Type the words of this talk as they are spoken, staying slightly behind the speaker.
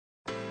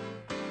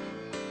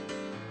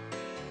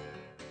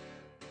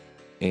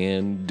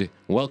and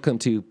welcome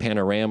to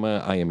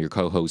Panorama. I am your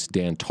co-host,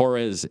 Dan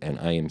Torres, and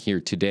I am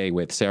here today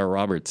with Sarah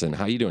Robertson.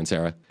 How you doing,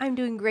 Sarah? I'm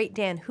doing great,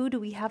 Dan. Who do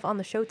we have on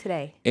the show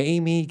today?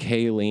 Amy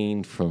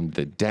Cahillane from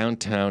the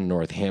Downtown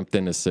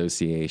Northampton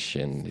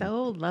Association.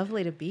 So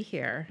lovely to be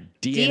here.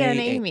 DNA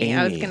Amy,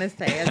 I was going to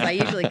say, as I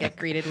usually get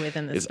greeted with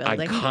in this building.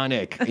 It's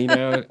iconic. You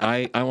know,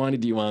 I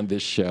wanted you on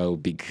this show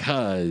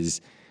because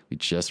we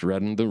just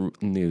read in the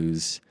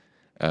news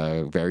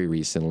very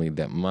recently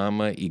that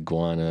Mama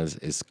Iguanas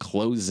is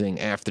closing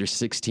after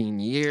 16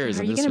 years.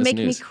 Are you going to make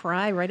me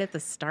cry right at the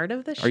start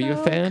of the show? Are you a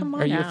fan? Come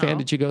on Are you now. a fan?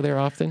 Did you go there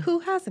often? Who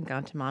hasn't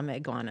gone to Mama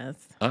Iguanas?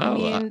 Oh,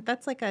 I mean,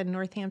 that's like a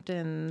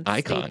Northampton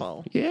icon.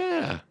 staple.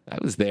 Yeah, I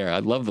was there. I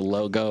love the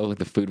logo.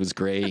 The food was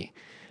great.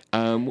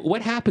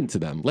 What happened to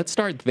them? Let's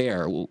start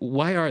there.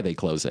 Why are they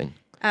closing?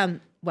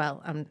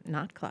 Well, I'm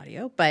not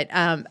Claudio, but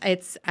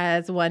it's,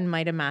 as one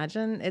might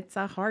imagine, it's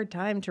a hard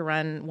time to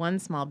run one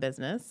small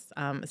business,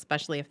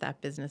 especially if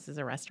that business is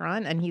a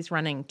restaurant, and he's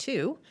running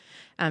two.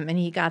 And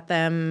he got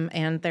them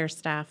and their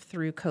staff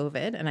through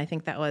COVID, and I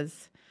think that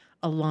was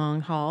a long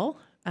haul.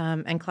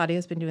 And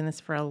Claudio's been doing this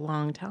for a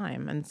long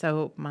time. And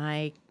so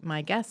my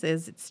guess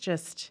is it's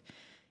just,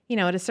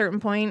 at a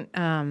certain point,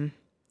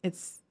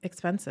 it's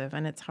expensive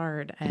and it's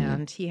hard,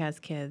 and he has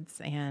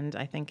kids, and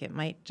I think it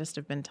might just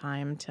have been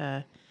time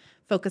to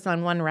focus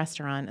on one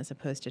restaurant as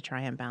opposed to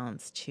try and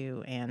balance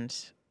two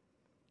and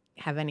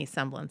have any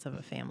semblance of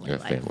a family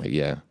life. Family,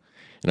 yeah.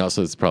 And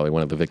also it's probably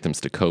one of the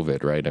victims to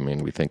COVID, right? I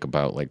mean, we think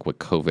about like what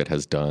COVID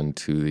has done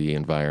to the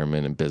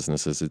environment and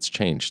businesses. It's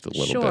changed a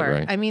little bit,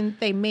 right? I mean,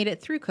 they made it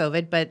through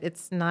COVID, but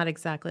it's not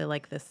exactly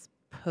like this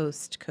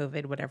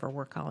post-COVID, whatever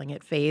we're calling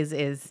it, phase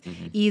is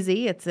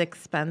easy. It's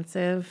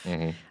expensive.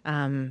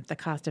 The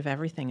cost of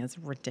everything is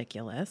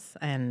ridiculous.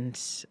 And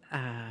it's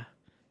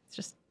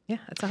just... yeah,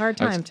 it's a hard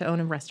time to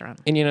own a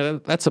restaurant.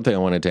 And, that's something I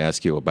wanted to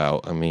ask you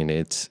about. I mean,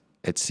 it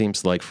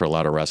seems like for a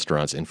lot of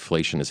restaurants,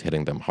 inflation is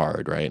hitting them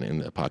hard, right, in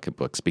the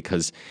pocketbooks,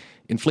 because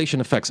inflation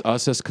affects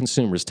us as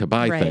consumers to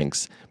buy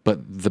things, but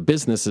the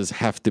businesses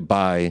have to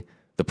buy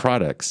the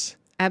products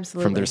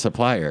from their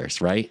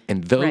suppliers, right?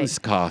 And those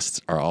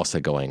costs are also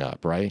going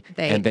up, right?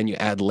 And then you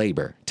add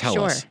labor.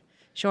 Tell us.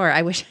 Sure.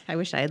 I wish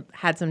I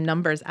had some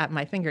numbers at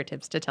my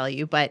fingertips to tell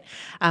you, but...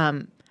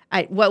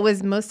 what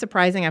was most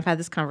surprising, I've had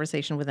this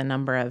conversation with a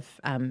number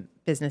of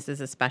businesses,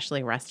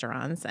 especially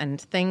restaurants,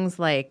 and things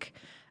like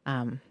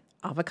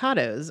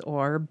avocados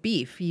or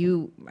beef.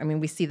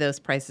 We see those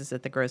prices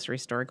at the grocery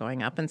store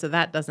going up, and so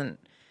that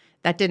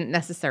didn't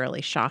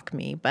necessarily shock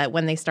me. But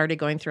when they started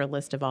going through a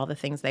list of all the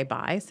things they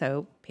buy,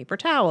 so paper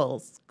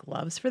towels,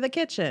 gloves for the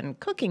kitchen,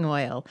 cooking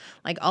oil,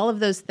 like all of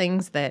those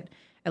things that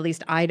at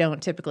least I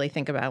don't typically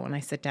think about when I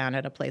sit down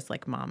at a place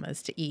like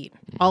Mama's to eat.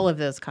 All of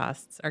those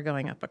costs are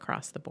going up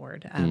across the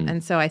board.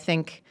 And so I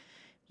think,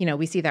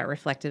 we see that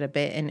reflected a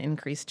bit in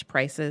increased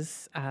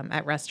prices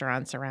at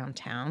restaurants around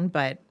town.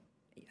 But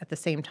at the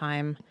same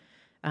time,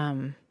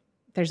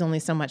 there's only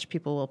so much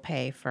people will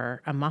pay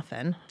for a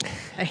muffin.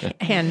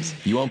 And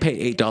you won't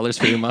pay $8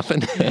 for your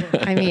muffin?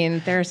 I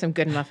mean, there are some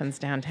good muffins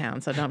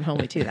downtown, so don't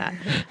hold me to that.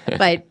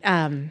 But...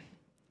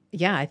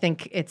 yeah, I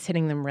think it's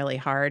hitting them really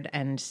hard,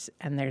 and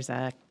there's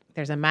a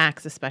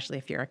max, especially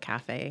if you're a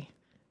cafe,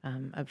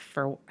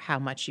 for how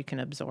much you can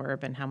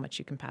absorb and how much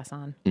you can pass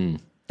on.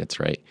 That's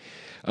right.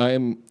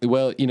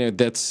 Well,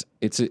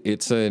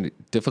 it's a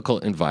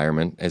difficult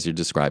environment as you're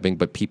describing,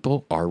 but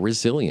people are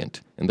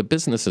resilient, and the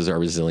businesses are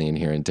resilient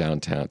here in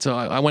downtown. So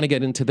I want to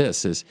get into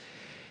this.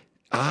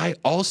 I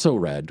also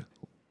read,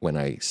 when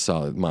I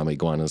saw Mama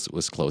Iguanas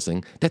was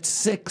closing, that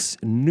 6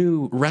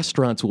 new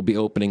restaurants will be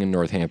opening in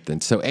Northampton.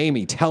 So,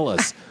 Amy, tell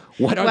us,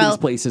 what are these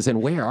places and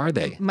where are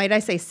they? Might I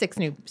say 6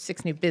 new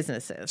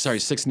businesses? Sorry,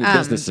 6 new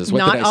businesses. What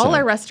not did I say? all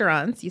are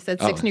restaurants. You said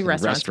 6 new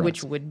restaurants,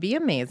 which would be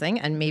amazing,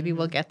 and maybe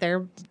we'll get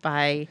there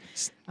by,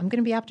 I'm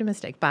going to be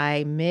optimistic,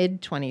 by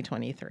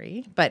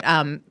mid-2023. But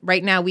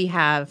right now we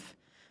have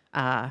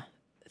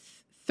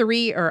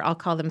 3, or I'll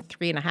call them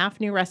 3.5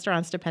 new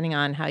restaurants, depending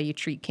on how you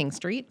treat King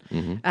Street.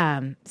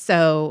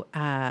 So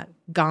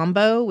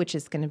Gombo, which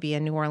is going to be a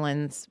New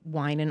Orleans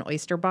wine and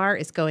oyster bar,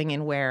 is going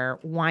in where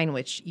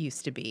Winewich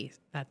used to be.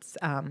 That's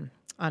on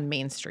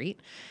Main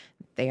Street.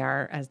 They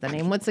are, as the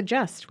name would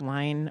suggest,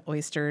 wine,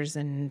 oysters,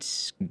 and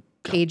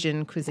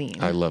Cajun cuisine.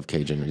 I love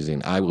Cajun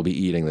cuisine. I will be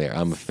eating there.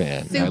 I'm a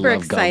fan. Super I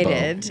love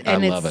excited.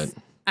 Gombo. I love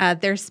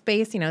it. Their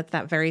space, it's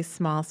that very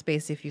small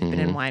space if you've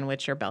been in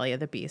Winewich or Belly of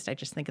the Beast. I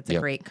just think it's a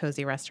great,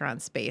 cozy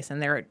restaurant space.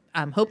 And they're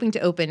hoping to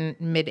open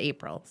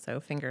mid-April, so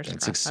fingers crossed.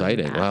 That's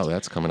exciting. Wow,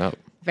 that's coming up.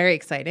 Very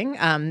exciting.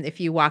 If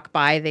you walk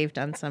by, they've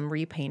done some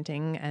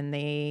repainting, and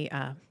they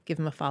give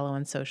them a follow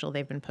on social.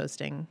 They've been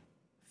posting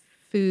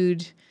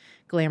food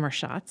glamour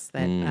shots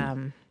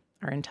that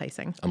are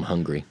enticing. I'm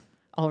hungry.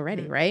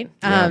 Already, right?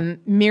 Yeah.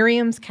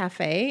 Miriam's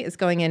Cafe is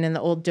going in the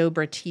old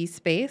Dobra tea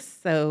space.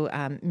 So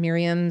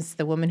Miriam's,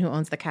 the woman who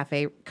owns the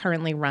cafe,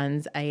 currently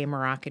runs a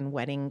Moroccan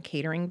wedding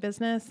catering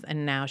business,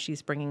 and now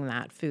she's bringing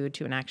that food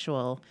to an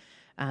actual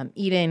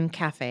eat-in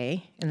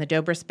cafe in the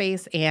Dobra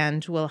space,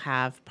 and we'll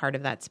have part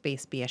of that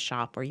space be a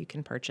shop where you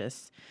can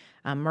purchase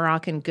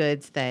Moroccan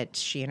goods that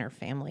she and her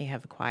family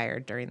have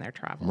acquired during their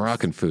travels.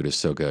 Moroccan food is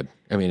so good.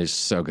 I mean, it's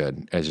so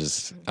good. I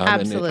just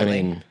Absolutely. I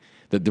mean,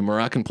 the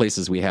Moroccan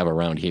places we have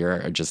around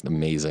here are just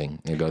amazing.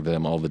 I go to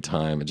them all the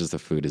time. And just the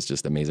food is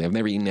just amazing. I've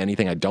never eaten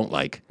anything I don't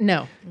like.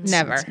 No,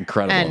 never. It's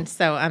incredible. And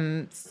so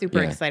I'm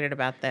super Yeah. excited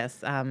about this.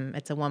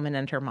 It's a woman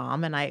and her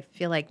mom, and I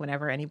feel like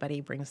whenever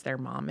anybody brings their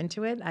mom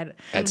into it,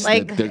 That's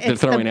like they're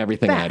it's throwing the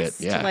everything at it. best,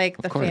 Yeah, like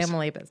of the course.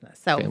 family business.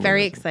 So Family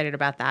very business. excited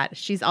about that.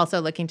 She's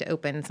also looking to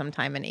open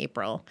sometime in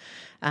April.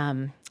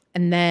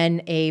 And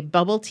then a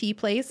bubble tea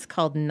place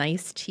called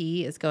Nice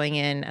Tea is going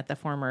in at the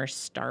former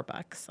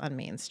Starbucks on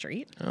Main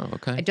Street. Oh,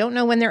 okay. I don't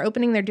know when they're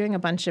opening. They're doing a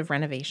bunch of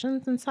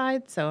renovations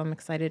inside, so I'm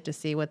excited to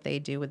see what they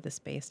do with the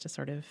space to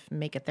sort of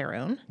make it their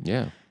own.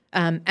 Yeah.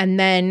 And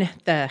then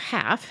the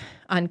half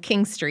on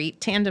King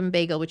Street, Tandem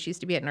Bagel, which used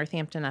to be at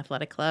Northampton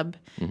Athletic Club,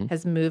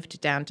 has moved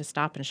down to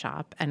Stop and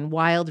Shop, and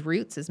Wild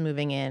Roots is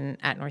moving in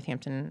at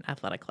Northampton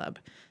Athletic Club.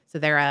 So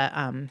they're a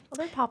Well,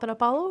 they're popping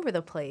up all over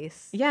the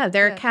place.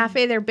 they're a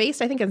cafe. They're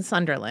based, I think, in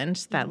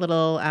Sunderland, that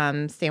little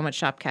sandwich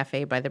shop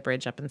cafe by the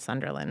bridge up in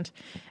Sunderland.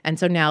 And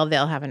so now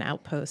they'll have an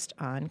outpost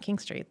on King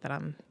Street that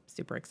I'm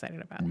super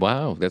excited about.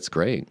 Wow, that's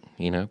great.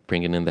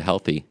 Bringing in the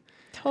healthy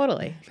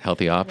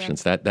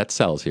options. That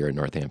sells here in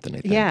Northampton,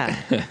 I think. Yeah.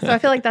 So I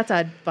feel like that's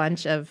a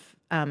bunch of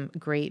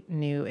great,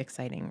 new,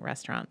 exciting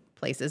restaurant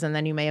places. And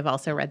then you may have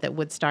also read that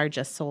Woodstar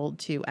just sold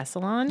to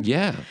Essalon.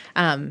 Yeah.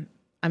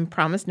 I'm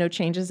promised no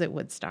changes at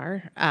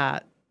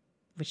Woodstar,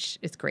 which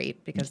is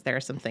great because there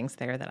are some things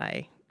there that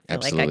I feel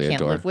Absolutely like I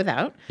can't adore. live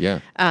without. Yeah.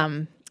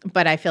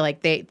 But I feel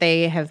like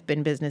they have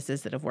been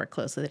businesses that have worked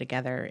closely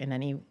together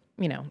in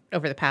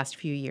over the past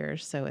few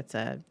years. So it's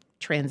a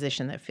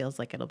transition that feels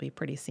like it'll be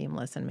pretty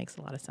seamless and makes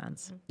a lot of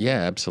sense.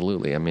 Yeah,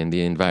 absolutely. I mean,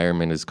 the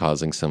environment is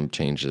causing some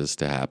changes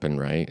to happen,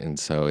 right? And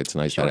so it's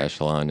nice that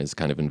Echelon is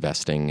kind of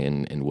investing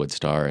in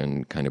Woodstar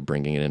and kind of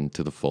bringing it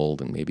into the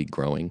fold and maybe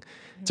growing.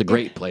 It's a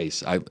great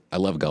place. I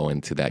love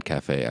going to that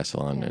cafe,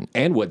 Echelon,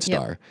 and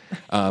Woodstar.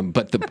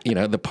 But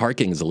the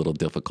parking is a little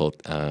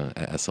difficult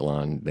at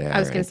Echelon there. I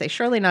was going to say,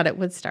 surely not at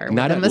Woodstar.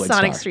 Not the at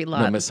Masonic Woodstar. Street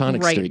lot. No,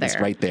 Masonic right Street there. is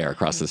right there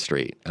across the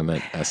street. I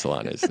meant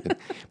Essalon is.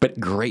 But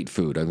great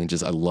food. I mean,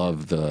 I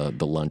love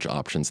the lunch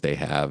options they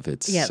have.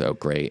 It's so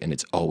great. And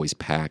it's always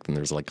packed. And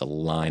there's like a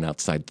line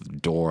outside the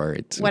door.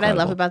 It's What I love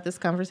incredible. about this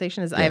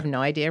conversation is I have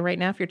no idea right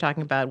now if you're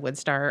talking about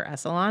Woodstar or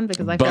Essalon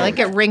because I Both. feel like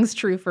it rings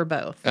true for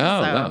both. Oh,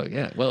 wow.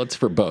 Yeah. Well, it's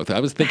for both. I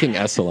was thinking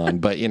Essalon,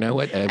 but you know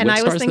what? And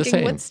I was Woodstar's thinking the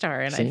same.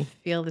 Woodstar, and I See?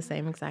 feel the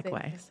same exact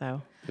way.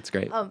 So, It's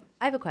great. I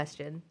have a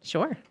question.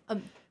 sure.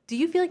 Do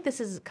you feel like this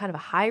is kind of a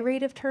high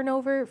rate of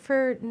turnover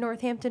for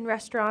Northampton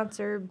restaurants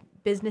or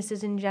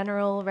businesses in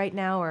general right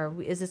now?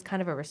 Or is this kind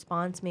of a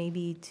response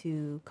maybe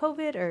to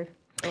COVID? Or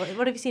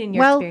what have you seen in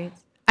your experience?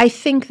 I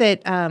think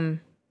that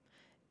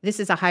this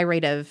is a high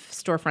rate of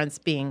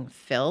storefronts being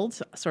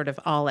filled sort of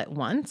all at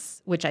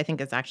once, which I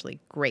think is actually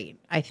great.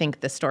 I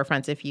think the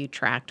storefronts, if you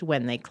tracked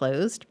when they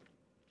closed,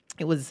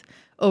 it was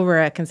over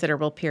a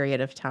considerable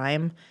period of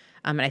time.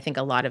 And I think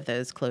a lot of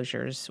those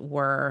closures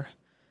were,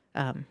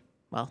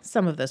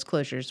 some of those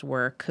closures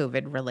were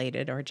COVID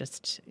related or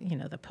just,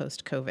 the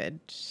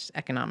post-COVID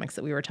economics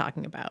that we were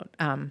talking about.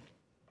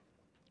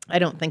 I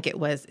don't think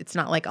it's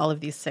not like all of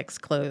these 6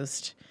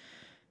 closed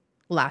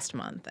last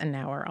month and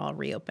now are all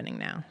reopening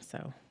now.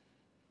 So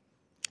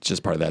It's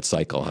just part of that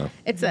cycle, huh?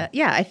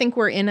 I think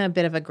we're in a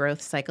bit of a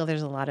growth cycle.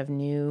 There's a lot of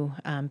new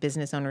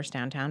business owners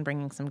downtown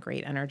bringing some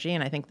great energy.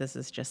 And I think I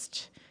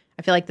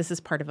feel like this is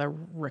part of a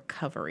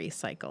recovery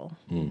cycle.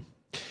 Mm.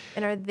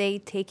 And are they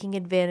taking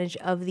advantage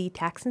of the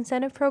tax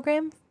incentive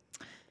program?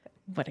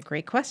 What a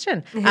great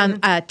question.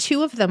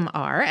 2 of them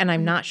are, and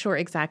I'm not sure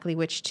exactly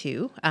which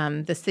 2.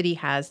 The city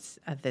has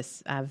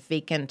this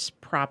vacant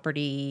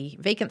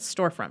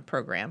storefront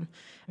program.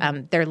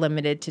 They're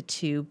limited to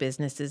 2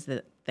 businesses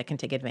that can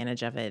take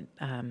advantage of it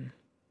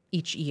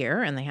each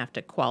year, and they have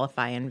to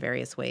qualify in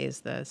various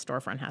ways. The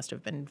storefront has to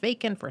have been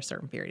vacant for a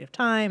certain period of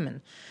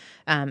time,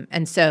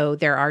 and so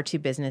there are 2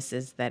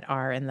 businesses that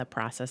are in the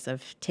process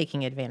of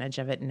taking advantage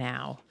of it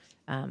now.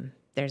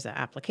 There's an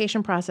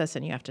application process,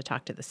 and you have to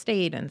talk to the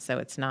state, and so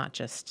it's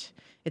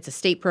a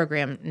state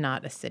program,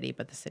 not a city,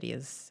 but the city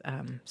is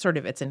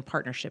it's in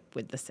partnership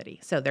with the city.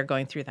 So they're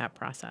going through that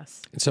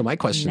process. And so my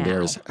question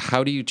there is,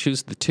 how do you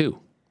choose the 2?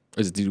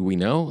 Do we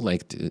know?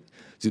 Like, do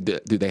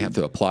they have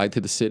to apply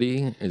to the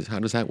city? How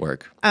does that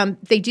work?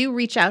 They do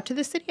reach out to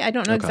the city. I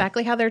don't know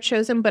exactly how they're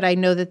chosen, but I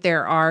know that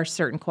there are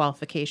certain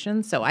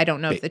qualifications. So I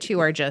don't know if the 2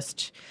 are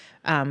just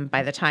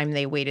by the time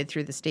they waded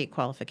through the state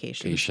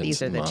qualifications.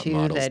 These are the 2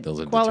 models,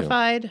 that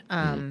qualified,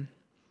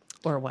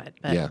 or what?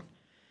 But Yeah.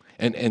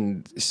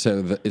 And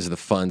so is the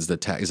funds,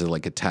 is it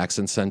like a tax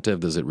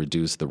incentive? Does it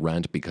reduce the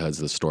rent because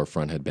the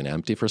storefront had been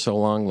empty for so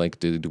long? Like,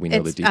 do we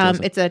know the details?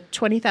 It's a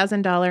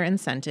 $20,000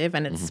 incentive,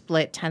 and it's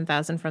split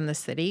 $10,000 from the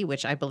city,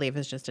 which I believe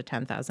is just a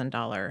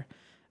 $10,000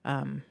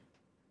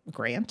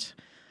 grant,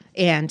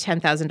 and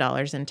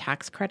 $10,000 in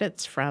tax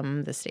credits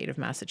from the state of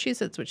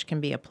Massachusetts, which can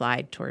be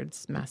applied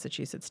towards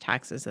Massachusetts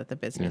taxes that the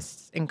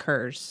business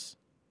incurs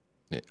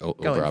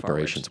over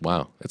operations. forward.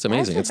 Wow, that's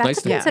amazing. It's nice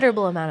That's a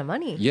considerable amount of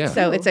money. Yeah.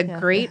 So it's a Yeah.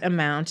 great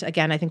amount.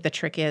 Again, I think the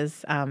trick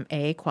is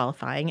A,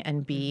 qualifying,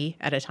 and B,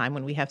 at a time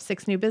when we have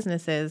 6 new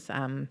businesses,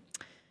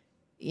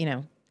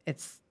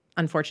 it's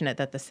unfortunate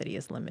that the city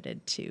is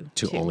limited to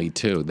only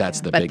 2.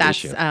 That's the but big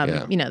that's, issue.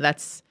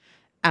 that's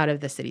out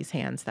of the city's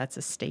hands. That's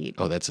a state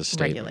That's a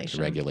state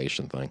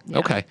regulation thing. Yeah.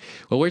 Okay.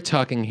 Well, we're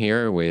talking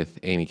here with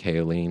Amy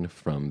Cahillane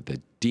from the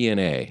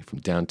DNA, from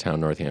Downtown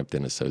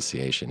Northampton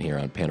Association here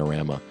on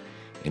Panorama,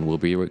 and we'll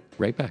be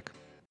right back.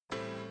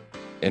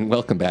 And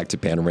welcome back to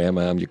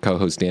Panorama. I'm your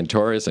co-host, Dan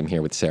Torres. I'm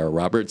here with Sarah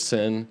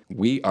Robertson.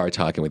 We are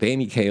talking with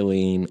Amy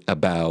Cahillane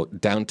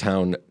about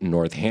downtown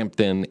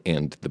Northampton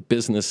and the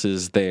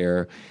businesses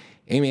there.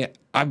 Amy,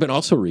 I've been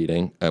also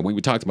reading.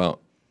 We talked about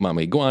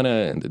Mama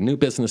Iguana and the new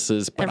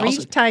businesses. But Every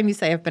time you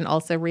say I've been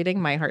also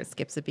reading, my heart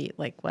skips a beat.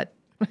 Like, what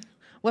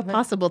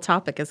possible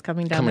topic is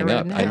coming down the road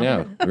up. now? I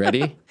know.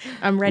 Ready?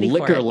 I'm ready for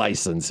Liquor it.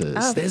 licenses.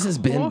 Of This has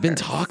been course.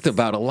 talked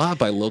about a lot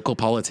by local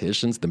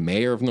politicians, the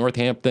mayor of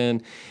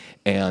Northampton,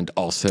 and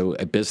also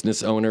a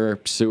business owner,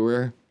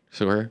 Sewer,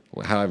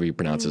 however you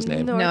pronounce his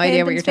name. No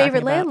idea what you're talking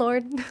favorite about.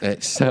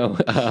 landlord.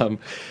 So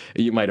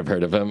you might have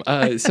heard of him.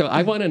 So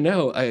I want to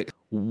know,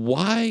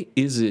 why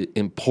is it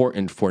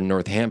important for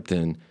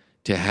Northampton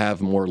to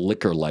have more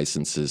liquor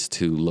licenses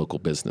to local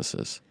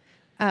businesses?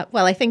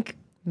 Well, I think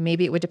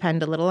maybe it would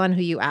depend a little on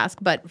who you ask,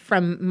 but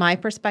from my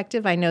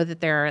perspective, I know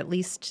that there are at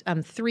least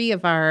 3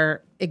 of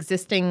our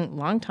existing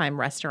longtime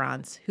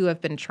restaurants who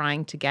have been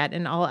trying to get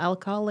an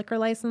all-alcohol liquor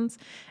license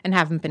and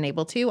haven't been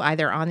able to,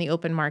 either on the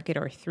open market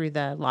or through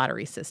the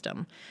lottery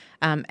system.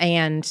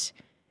 And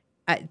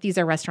these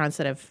are restaurants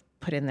that have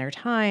put in their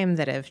time,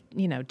 that have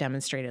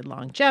demonstrated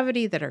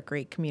longevity, that are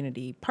great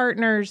community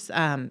partners.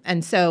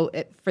 And so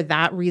for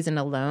that reason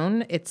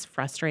alone, it's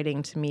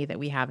frustrating to me that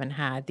we haven't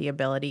had the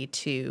ability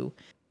to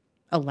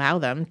allow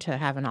them to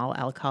have an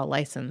all-alcohol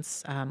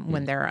license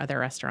when there are other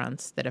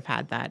restaurants that have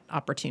had that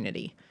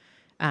opportunity.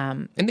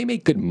 And they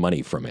make good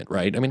money from it,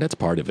 right? I mean, that's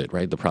part of it,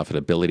 right? The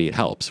profitability, it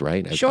helps,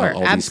 right? As Sure, all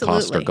these costs are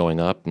absolutely. going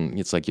up, and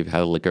it's like you've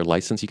had a liquor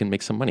license, you can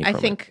make some money I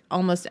from think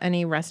almost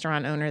any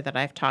restaurant owner that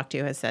I've talked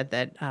to has said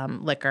that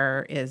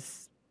liquor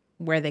is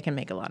where they can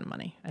make a lot of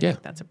money. I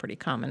think that's a pretty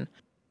common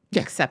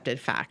accepted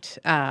fact.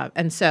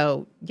 And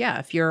so,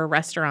 if you're a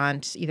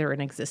restaurant, either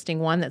an existing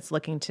one that's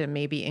looking to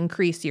maybe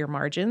increase your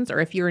margins, or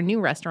if you're a new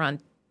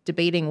restaurant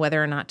debating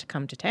whether or not to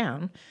come to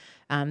town,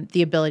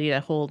 the ability to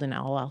hold an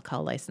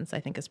all-alcohol license, I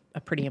think, is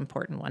a pretty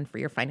important one for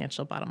your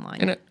financial bottom line.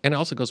 And it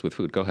also goes with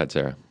food. Go ahead,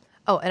 Sarah.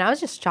 Oh, and I was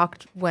just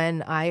shocked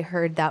when I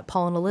heard that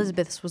Paul and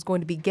Elizabeth's was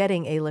going to be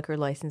getting a liquor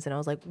license, and I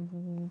was like,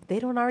 they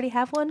don't already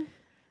have one?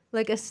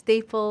 Like a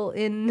staple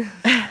in...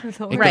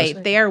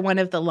 Right. They are one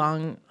of the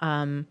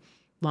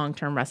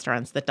long-term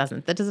restaurants that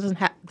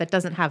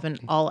doesn't have an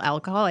all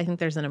alcohol. I think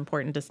there's an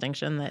important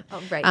distinction that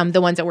right. the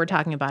ones that we're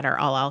talking about are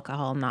all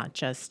alcohol, not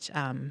just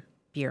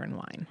beer and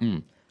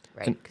wine.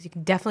 Right, because you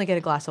can definitely get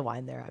a glass of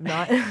wine there.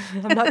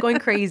 I'm not going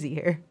crazy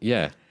here.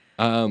 Yeah.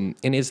 And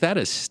is that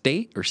a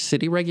state or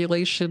city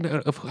regulation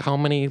of how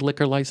many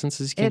liquor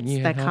licenses can It's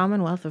you the have?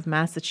 Commonwealth of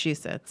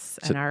Massachusetts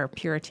and our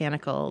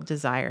puritanical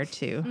desire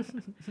to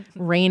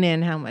rein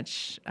in how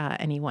much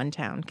any one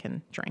town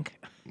can drink.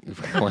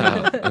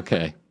 Wow.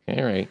 Okay.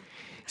 All right.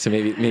 So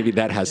maybe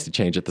that has to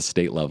change at the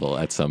state level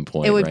at some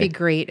point. It would be right?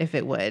 great if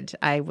it would.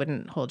 I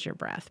wouldn't hold your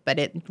breath.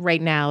 But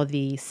right now,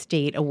 the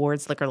state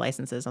awards liquor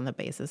licenses on the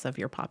basis of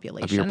your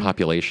population. Of your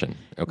population.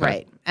 Okay.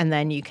 Right. And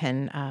then you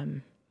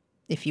can,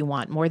 if you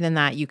want more than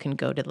that, you can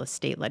go to the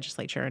state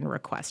legislature and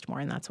request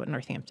more. And that's what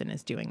Northampton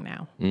is doing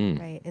now.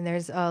 Right, and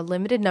there's a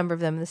limited number of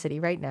them in the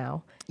city right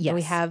now. Yes. And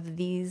we have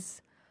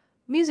these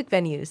music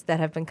venues that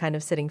have been kind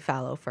of sitting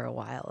fallow for a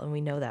while. And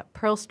we know that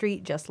Pearl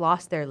Street just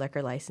lost their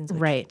liquor license,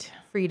 which Right.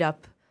 freed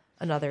up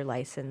another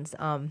license.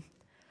 I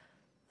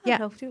Yeah.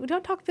 don't know, we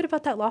don't talk a bit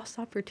about that lost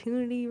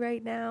opportunity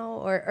right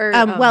now,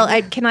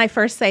 Can I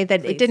first say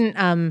that it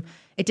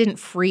didn't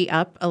free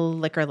up a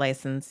liquor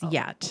license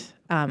yet.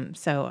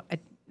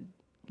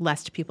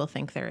 Lest people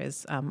think there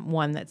is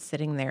one that's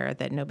sitting there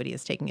that nobody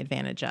is taking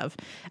advantage of.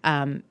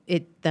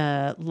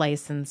 The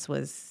license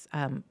was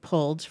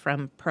pulled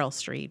from Pearl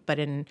Street, but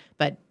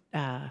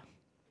the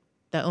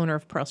owner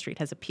of Pearl Street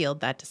has appealed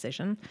that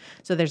decision.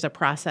 So there's a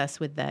process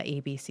with the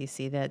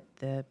ABCC that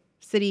the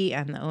city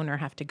and the owner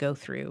have to go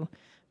through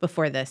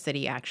before the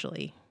city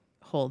actually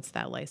holds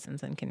that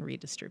license and can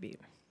redistribute.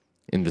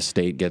 And the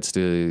state gets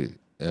to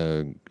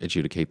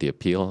adjudicate the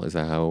appeal? Is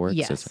that how it works?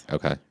 Yes.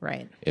 Okay.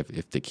 Right.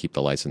 If they keep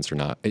the license or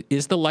not.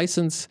 Is the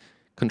license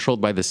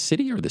controlled by the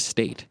city or the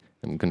state?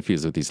 I'm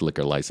confused with these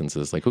liquor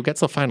licenses. Like, who gets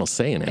the final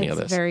say in any of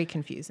this? It's very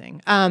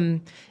confusing.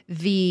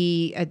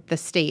 The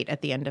state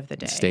at the end of the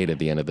day. State at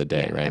the end of the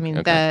day, right? I mean,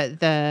 Okay.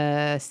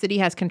 the city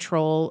has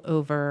control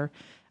over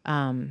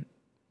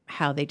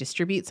how they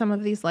distribute some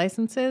of these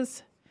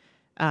licenses,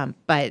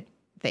 but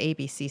the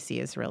ABCC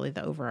is really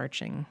the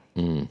overarching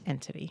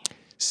entity,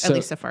 So- at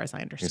least so far as I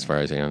understand. As far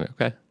as I know,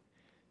 okay.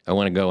 I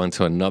want to go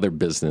into another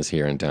business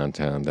here in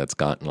downtown that's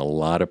gotten a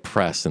lot of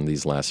press in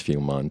these last few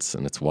months,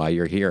 and it's why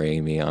you're here,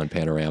 Amy, on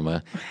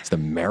Panorama. It's the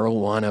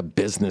marijuana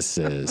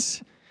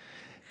businesses.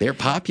 They're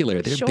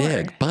popular, they're Sure.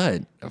 big,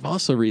 but I've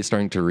also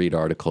starting to read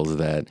articles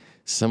that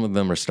some of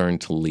them are starting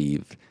to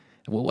leave.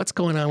 Well, what's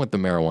going on with the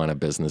marijuana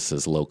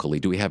businesses locally?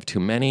 Do we have too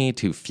many,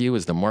 too few?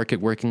 Is the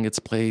market working its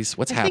place?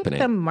 What's I happening?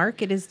 think the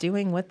market is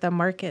doing what the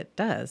market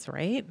does,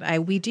 right?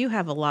 We do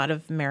have a lot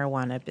of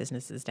marijuana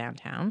businesses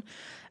downtown,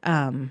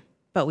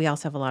 but we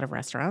also have a lot of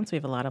restaurants. We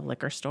have a lot of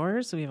liquor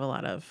stores. We have a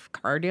lot of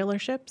car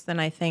dealerships.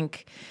 And I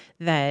think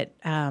that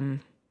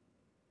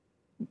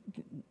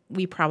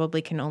we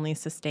probably can only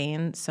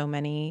sustain so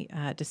many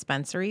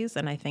dispensaries.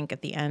 And I think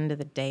at the end of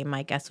the day,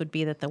 my guess would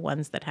be that the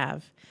ones that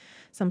have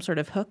some sort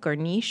of hook or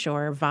niche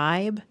or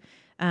vibe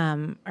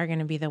are going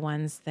to be the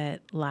ones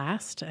that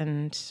last.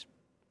 And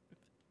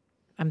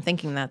I'm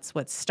thinking that's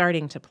what's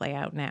starting to play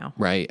out now.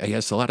 Right. I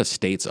guess a lot of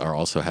states are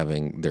also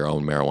having their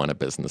own marijuana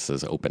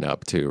businesses open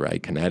up too,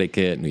 right?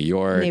 Connecticut, New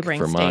York, Neighboring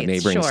Vermont,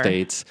 states. neighboring Sure.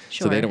 states.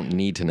 So they don't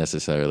need to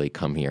necessarily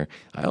come here.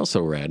 I also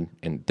read,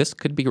 and this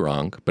could be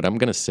wrong, but I'm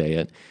going to say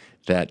it,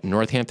 that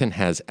Northampton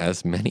has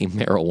as many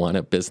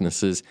marijuana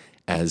businesses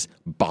as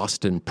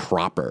Boston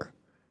proper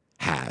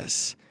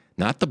has.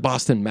 Not the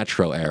Boston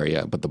metro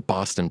area, but the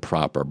Boston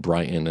proper,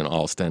 Brighton and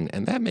Allston.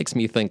 And that makes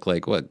me think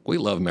like, what, we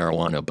love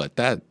marijuana, but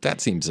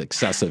that seems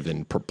excessive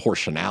in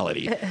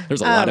proportionality.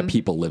 There's a lot of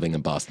people living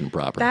in Boston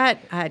proper. Is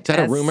that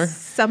a rumor?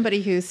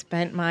 Somebody who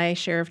spent my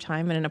share of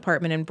time in an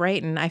apartment in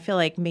Brighton, I feel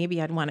like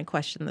maybe I'd want to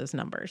question those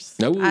numbers.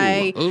 No.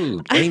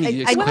 Amy,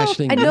 you're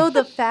questioning I me. know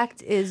the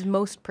fact is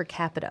most per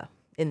capita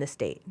in the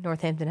state.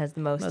 Northampton has the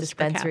most Most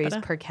dispensaries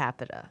per per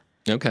capita.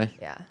 Okay.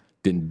 Yeah.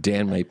 Then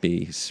Dan might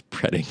be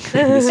spreading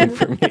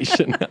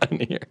misinformation on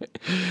here.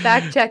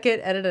 Fact check it,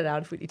 edit it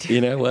out if we need to.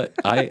 You know what?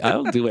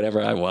 I'll do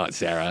whatever I want,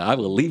 Sarah. I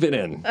will leave it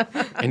in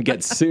and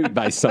get sued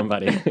by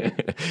somebody.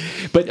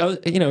 But,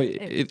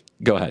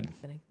 go ahead.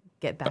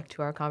 Get back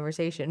to our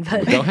conversation.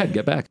 But Go ahead.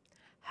 Get back.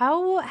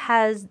 how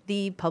has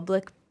the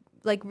public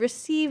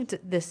received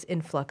this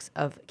influx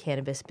of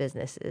cannabis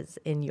businesses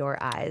in your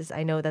eyes?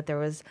 I know that there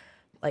was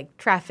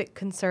traffic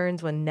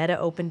concerns when Netta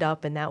opened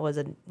up, and that was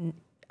a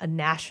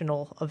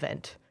national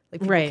event.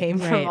 People came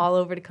from all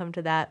over to come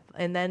to that.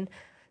 And then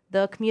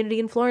the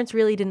community in Florence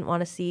really didn't want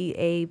to see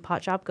a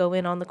pot shop go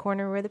in on the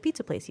corner where the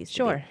pizza place used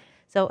to be.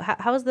 So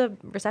how has the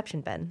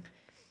reception been?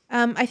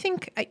 I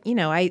think,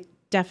 I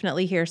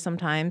definitely hear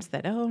sometimes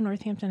that,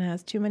 Northampton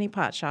has too many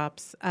pot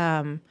shops.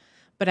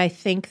 But I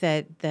think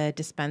that the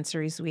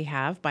dispensaries we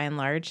have, by and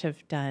large,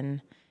 have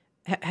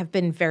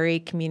been very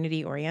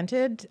community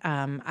oriented.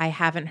 I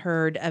haven't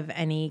heard of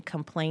any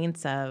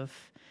complaints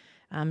of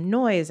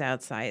noise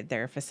outside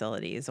their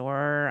facilities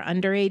or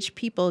underage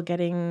people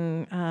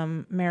getting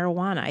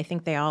marijuana. I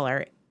think they all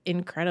are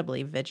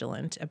incredibly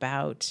vigilant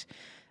about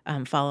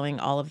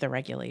following all of the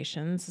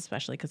regulations,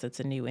 especially because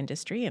it's a new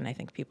industry. And I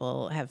think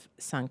people have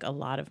sunk a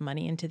lot of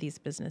money into these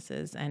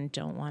businesses and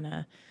don't want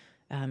to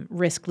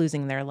risk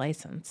losing their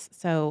license.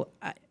 So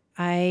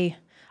I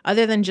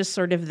other than just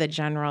sort of the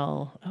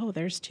general,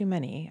 there's too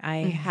many, I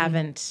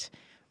haven't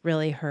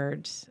really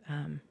heard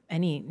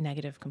any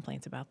negative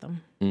complaints about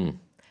them. Mm.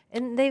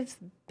 And they've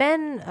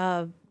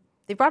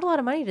brought a lot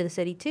of money to the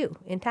city too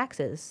in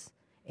taxes.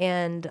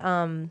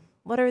 And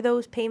what are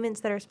those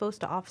payments that are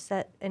supposed to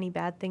offset any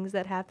bad things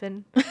that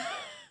happen?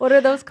 What are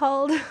those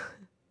called?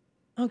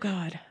 Oh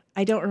God,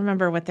 I don't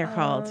remember what they're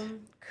called.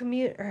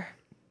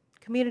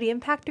 Community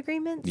impact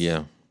agreements?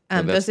 Yeah.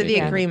 Those are the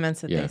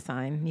agreements that they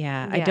sign.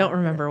 Yeah, I don't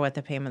remember what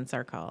the payments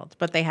are called,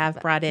 but they have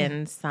brought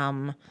in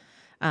some.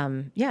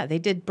 They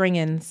did bring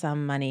in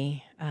some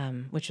money,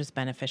 which was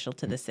beneficial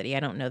to the city. I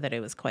don't know that it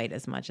was quite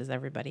as much as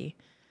everybody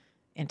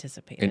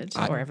anticipated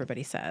or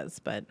everybody says,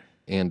 but.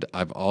 And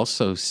I've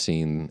also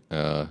seen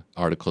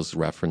articles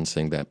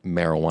referencing that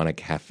marijuana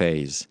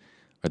cafes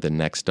are the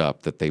next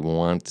up, that they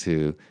want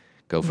to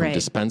go from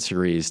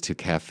dispensaries to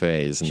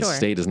cafes. And the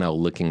state is now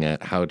looking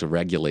at how to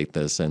regulate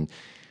this. And,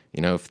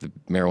 if the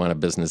marijuana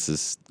business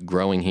is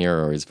growing here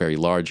or is very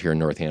large here in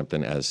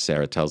Northampton, as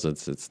Sarah tells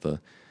us, it's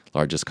the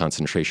largest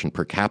concentration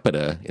per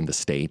capita in the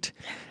state,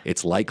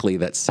 it's likely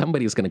that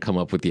somebody's going to come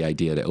up with the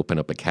idea to open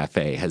up a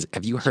cafe.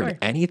 Have you heard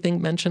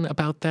anything mentioned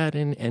about that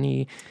in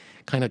any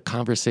kind of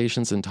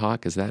conversations and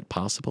talk? Is that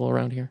possible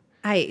around here?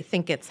 I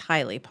think it's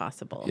highly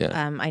possible.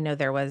 Yeah. I know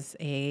there was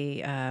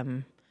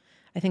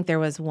I think there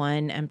was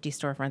one empty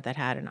storefront that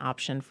had an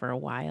option for a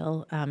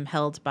while,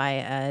 held by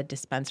a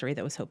dispensary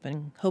that was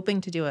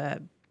hoping to do a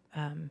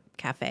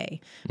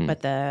cafe,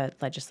 but the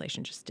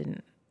legislation just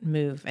didn't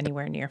move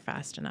anywhere near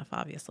fast enough,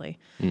 obviously.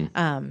 There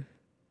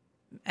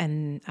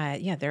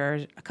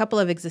are a couple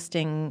of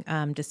existing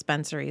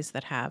dispensaries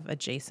that have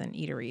adjacent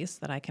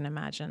eateries that I can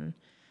imagine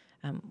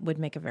would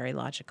make a very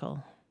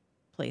logical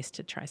place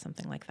to try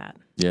something like that.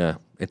 Yeah.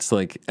 It's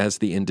like as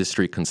the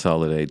industry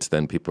consolidates,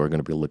 then people are going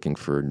to be looking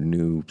for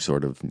new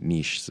sort of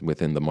niche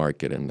within the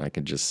market. And I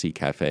can just see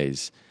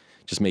cafes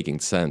just making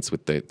sense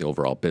with the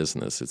overall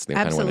business. They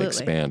kind of want to Absolutely.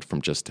 expand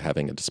from just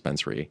having a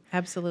dispensary.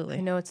 Absolutely.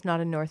 I know it's not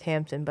in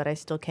Northampton, but I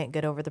still can't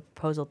get over the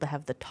proposal to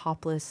have the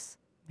topless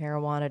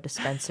marijuana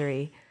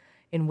dispensary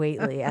in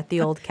Whately at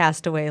the old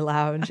Castaway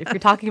Lounge. If you're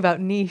talking about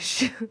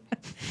niche.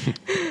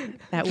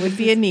 That would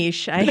be a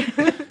niche.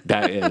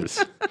 That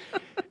is.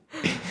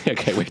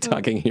 Okay, we're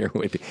talking here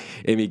with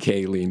Amy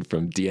Cahillane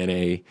from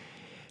DNA,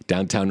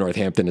 Downtown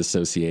Northampton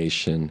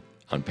Association,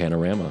 on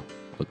Panorama.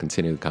 We'll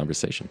continue the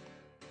conversation.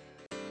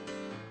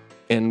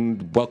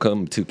 And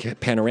welcome to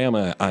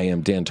Panorama. I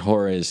am Dan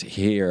Torres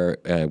here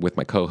with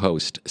my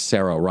co-host,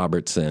 Sarah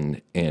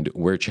Robertson, and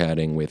we're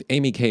chatting with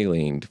Amy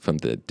Cahillane from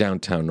the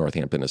Downtown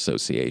Northampton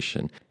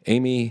Association.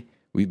 Amy,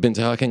 we've been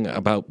talking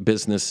about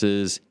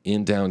businesses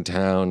in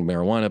downtown,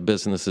 marijuana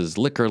businesses,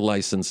 liquor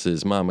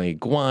licenses, Mama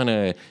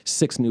Iguana,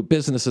 6 new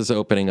businesses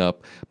opening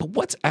up. But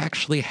what's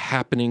actually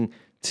happening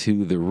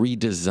to the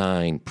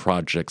redesign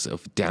projects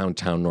of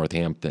downtown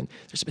Northampton?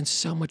 There's been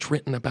so much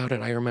written about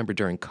it. I remember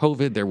during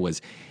COVID, there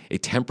was a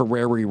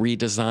temporary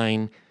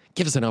redesign.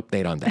 Give us an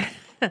update on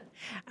that.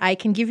 I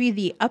can give you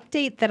the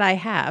update that I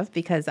have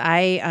because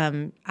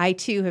I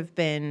too have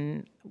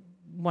been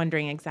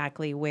wondering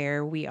exactly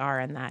where we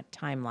are in that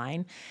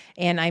timeline.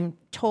 And I'm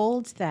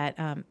told that,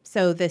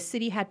 so the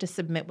city had to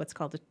submit what's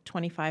called a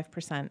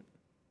 25%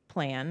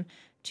 plan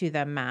to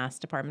the Mass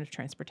Department of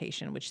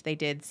Transportation, which they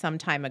did some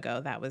time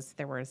ago.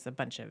 There was a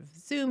bunch of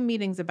Zoom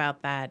meetings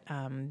about that,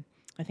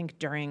 I think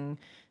during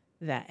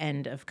the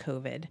end of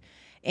COVID.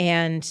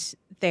 And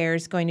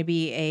there's going to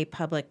be a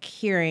public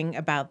hearing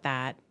about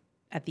that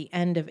at the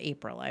end of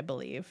April, I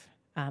believe,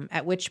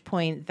 at which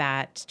point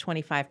that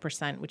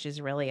 25%, which is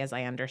really, as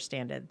I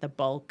understand it, the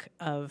bulk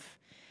of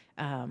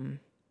the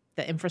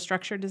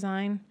infrastructure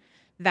design,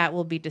 that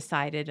will be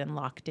decided and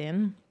locked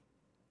in.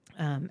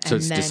 So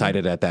it's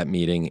decided at that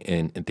meeting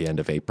at the end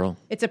of April?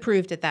 It's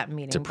approved at that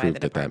meeting by the approved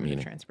at that Department meeting.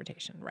 of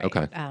Transportation, right?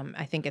 Okay.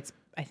 I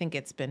think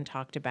it's been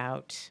talked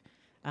about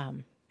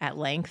at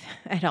length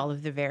at all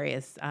of the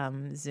various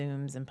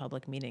Zooms and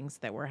public meetings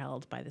that were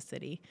held by the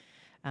city.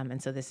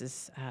 And so this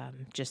is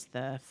just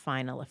the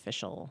final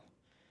official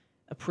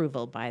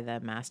approval by the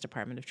Mass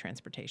Department of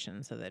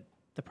Transportation so that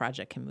the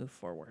project can move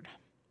forward.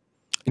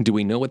 And do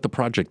we know what the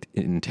project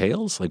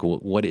entails? Like,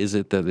 what is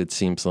it that it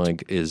seems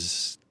like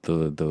is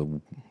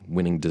the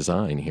winning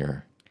design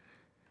here?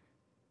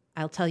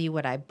 I'll tell you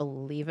what I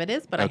believe it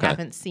is, but Okay. I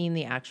haven't seen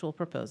the actual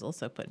proposal,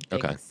 so put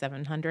big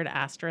 700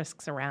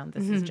 asterisks around.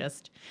 This is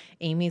just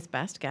Amy's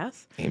best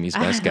guess. Amy's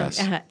best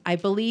guess. I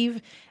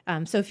believe,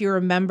 so if you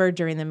remember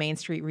during the Main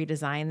Street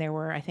redesign, there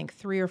were, I think,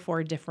 3 or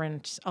 4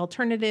 different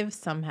alternatives.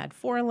 Some had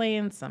 4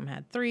 lanes, some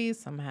had 3,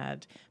 some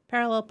had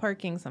parallel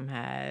parking, some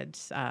had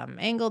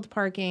angled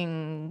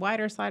parking,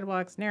 wider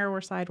sidewalks,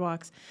 narrower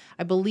sidewalks.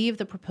 I believe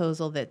the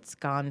proposal that's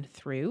gone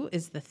through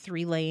is the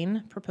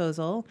 3-lane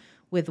proposal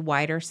with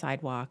wider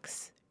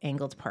sidewalks,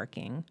 angled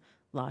parking,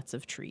 lots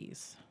of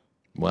trees.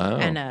 Wow.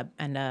 And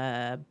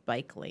a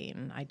bike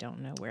lane. I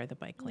don't know where the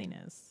bike lane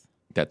is.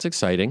 That's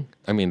exciting.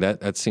 I mean,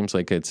 that seems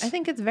like it's... I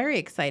think it's very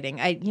exciting.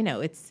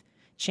 It's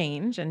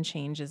change, and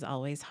change is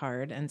always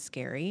hard and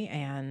scary.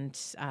 And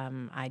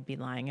I'd be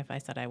lying if I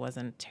said I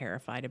wasn't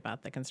terrified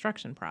about the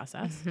construction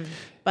process.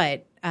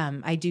 But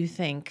I do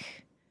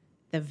think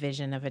the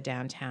vision of a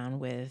downtown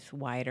with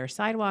wider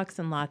sidewalks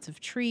and lots of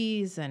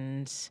trees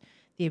and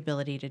the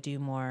ability to do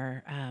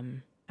more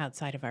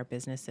outside of our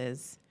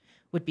businesses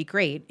would be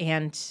great.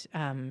 And,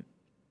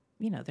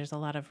 there's a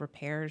lot of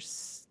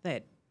repairs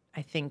that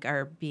I think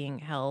are being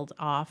held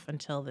off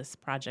until this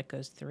project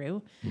goes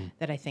through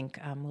that I think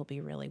will be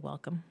really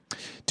welcome.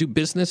 Do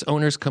business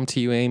owners come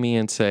to you, Amy,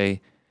 and say,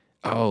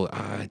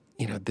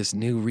 this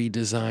new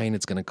redesign,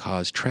 it's going to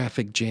cause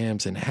traffic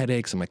jams and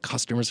headaches and my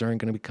customers aren't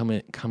going to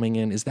be coming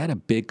in? Is that a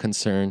big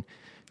concern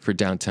for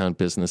downtown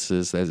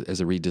businesses as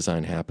a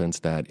redesign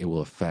happens, that it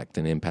will affect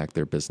and impact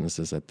their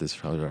businesses at this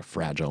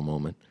fragile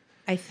moment?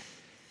 I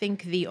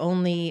think the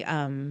only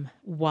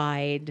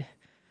wide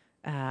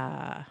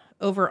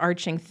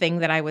overarching thing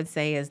that I would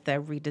say is the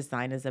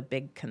redesign is a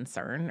big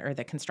concern, or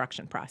the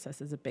construction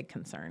process is a big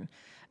concern.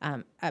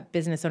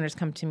 Business owners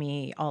come to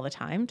me all the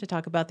time to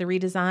talk about the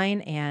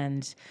redesign,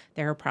 and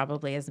there are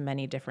probably as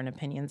many different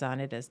opinions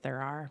on it as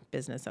there are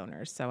business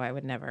owners. So I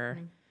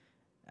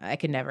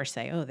could never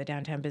say, the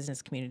downtown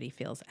business community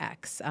feels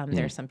X.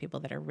 There are some people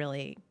that are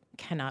really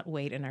cannot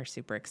wait and are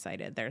super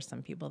excited. There are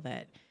some people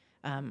that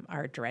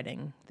are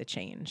dreading the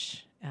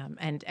change,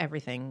 and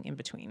everything in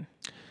between.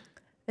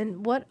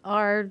 And what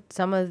are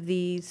some of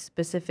the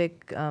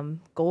specific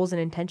goals and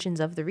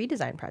intentions of the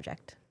redesign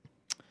project?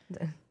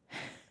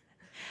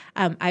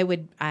 I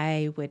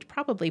would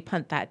probably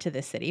punt that to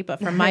the city,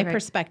 but from my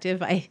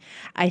perspective,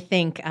 I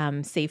think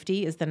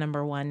safety is the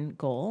number one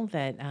goal.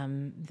 That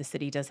the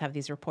city does have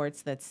these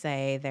reports that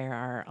say there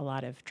are a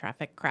lot of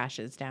traffic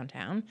crashes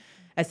downtown.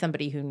 As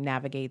somebody who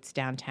navigates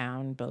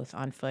downtown both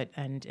on foot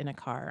and in a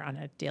car on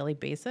a daily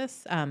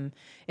basis,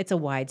 it's a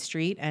wide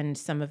street, and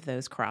some of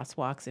those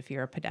crosswalks, if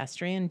you're a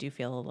pedestrian, do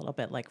feel a little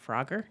bit like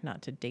Frogger.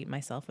 Not to date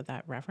myself with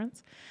that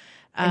reference.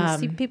 And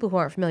see, people who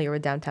aren't familiar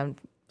with downtown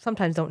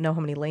sometimes don't know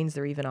how many lanes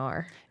there even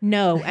are.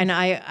 No, and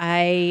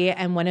I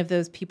am one of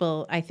those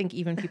people, I think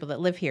even people that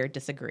live here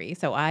disagree.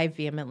 So I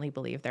vehemently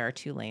believe there are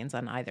 2 lanes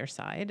on either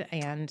side,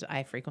 and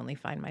I frequently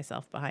find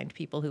myself behind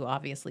people who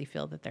obviously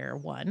feel that there are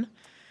 1.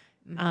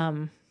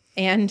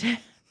 And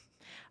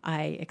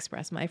I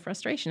express my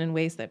frustration in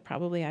ways that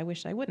probably I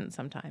wish I wouldn't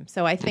sometimes.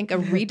 So I think a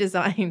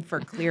redesign for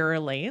clearer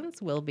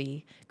lanes will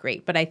be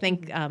great. But I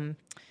think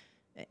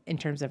in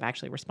terms of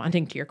actually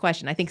responding to your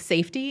question, I think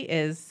safety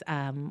is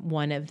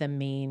one of the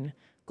main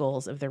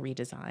goals of the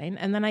redesign.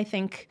 And then I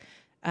think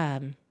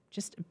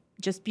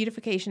just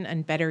beautification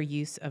and better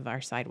use of our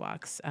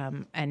sidewalks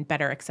and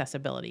better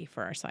accessibility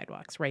for our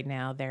sidewalks. Right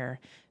now, they're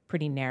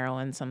pretty narrow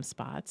in some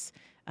spots.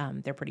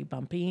 They're pretty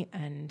bumpy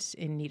and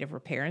in need of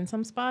repair in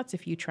some spots.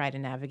 If you try to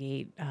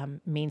navigate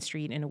Main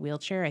Street in a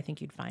wheelchair, I think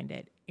you'd find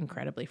it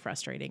incredibly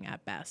frustrating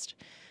at best.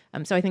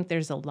 So I think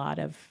there's a lot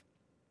of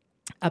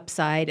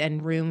upside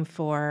and room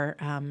for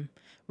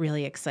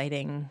really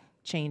exciting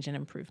change and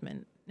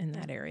improvement in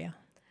that area.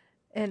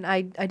 And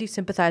I do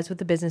sympathize with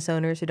the business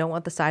owners who don't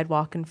want the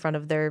sidewalk in front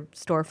of their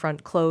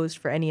storefront closed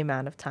for any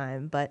amount of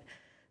time, but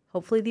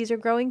hopefully these are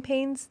growing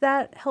pains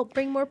that help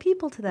bring more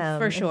people to them.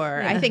 For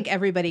sure. I think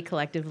everybody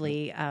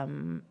collectively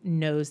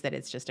knows that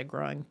it's just a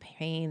growing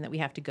pain that we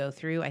have to go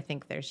through. I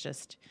think there's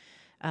just,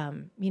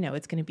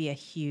 it's going to be a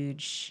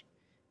huge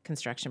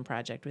construction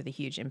project with a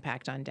huge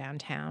impact on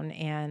downtown.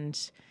 And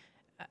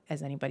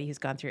as anybody who's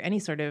gone through any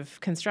sort of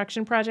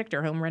construction project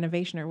or home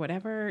renovation or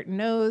whatever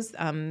knows,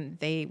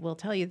 they will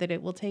tell you that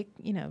it will take,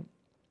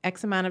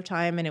 X amount of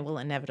time and it will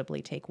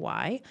inevitably take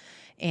Y.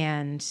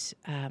 And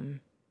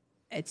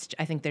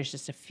I think there's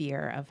just a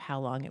fear of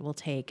how long it will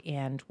take,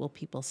 and will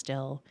people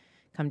still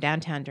come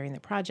downtown during the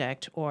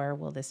project, or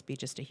will this be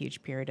just a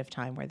huge period of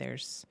time where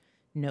there's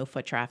no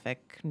foot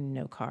traffic,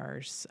 no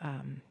cars,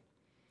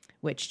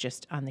 which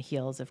just on the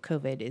heels of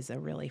COVID is a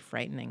really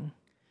frightening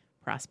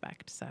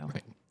prospect. So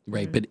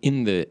Right. But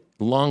in the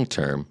long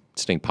term,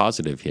 staying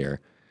positive here,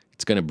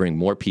 it's going to bring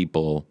more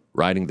people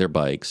riding their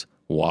bikes,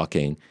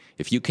 walking.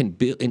 If you can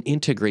build and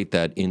integrate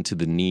that into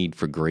the need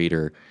for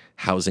greater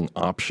housing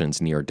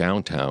options near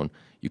downtown,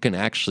 you can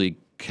actually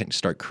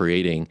start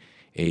creating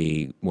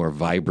a more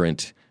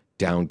vibrant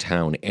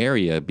downtown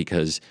area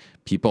because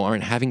people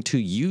aren't having to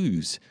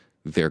use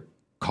their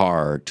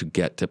car to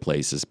get to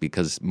places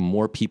because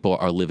more people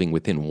are living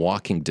within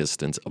walking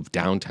distance of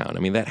downtown. I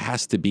mean, that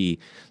has to be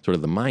sort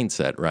of the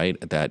mindset, right?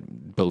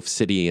 That both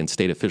city and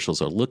state officials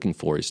are looking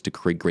for, is to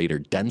create greater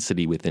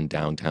density within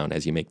downtown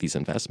as you make these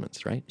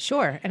investments, right?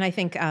 Sure. And I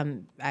think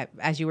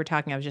as you were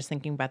talking, I was just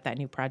thinking about that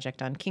new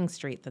project on King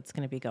Street that's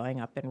going to be going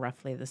up in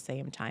roughly the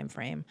same time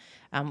frame,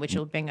 which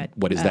will bring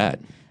What is that?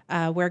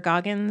 Where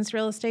Goggins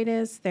Real Estate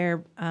is.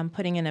 They're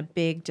putting in a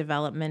big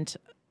development,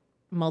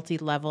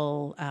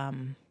 multi-level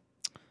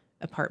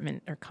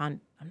apartment or I'm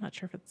not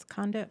sure if it's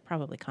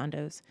probably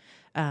condos,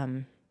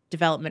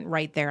 development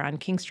right there on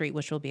King Street,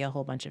 which will be a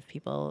whole bunch of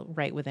people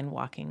right within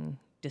walking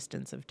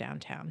distance of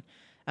downtown.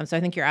 So I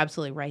think you're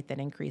absolutely right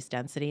that increased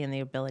density and the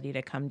ability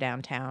to come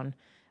downtown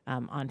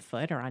on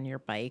foot or on your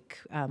bike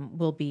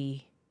will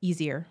be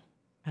easier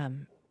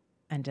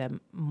and a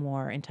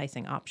more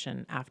enticing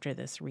option after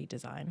this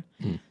redesign.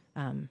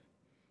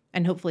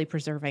 And hopefully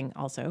preserving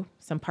also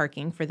some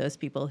parking for those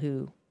people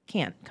who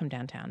can't come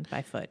downtown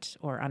by foot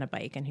or on a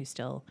bike and who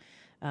still,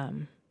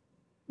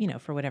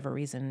 for whatever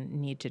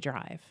reason, need to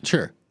drive.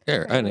 Sure.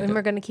 And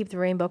we're going to keep the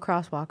rainbow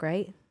crosswalk,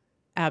 right?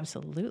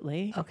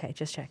 Absolutely. Okay,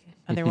 just checking.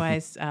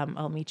 Otherwise,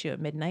 I'll meet you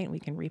at midnight and we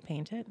can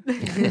repaint it.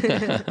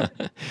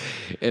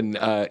 And,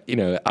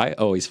 I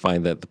always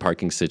find that the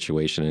parking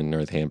situation in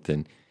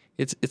Northampton,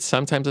 it's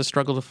sometimes a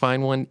struggle to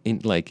find one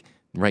in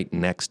right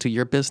next to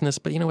your business.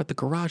 But you know what? The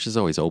garage is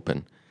always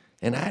open.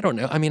 And I don't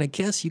know. I mean, I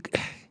guess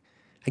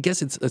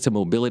it's a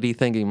mobility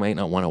thing. You might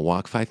not want to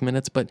walk 5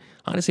 minutes, but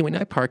honestly, when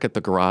I park at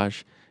the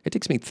garage, it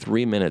takes me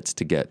 3 minutes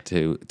to get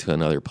to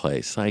another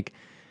place.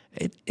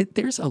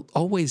 There's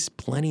always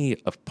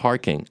plenty of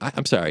parking.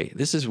 I'm sorry,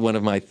 this is one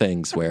of my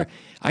things where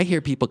I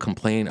hear people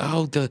complain,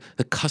 the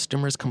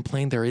customers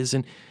complain there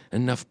isn't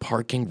enough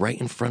parking right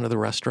in front of the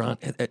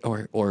restaurant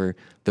or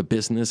the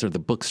business or the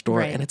bookstore.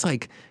 Right. And it's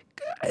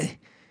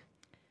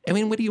I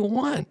mean, what do you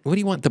want? What do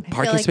you want? The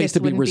parking space to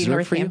be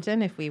reserved for you?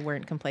 Northampton if we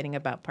weren't complaining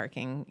about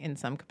parking in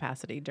some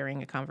capacity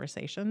during a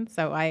conversation.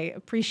 So I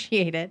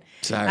appreciate it.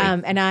 Sorry.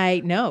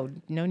 And no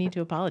need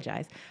to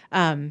apologize.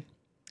 I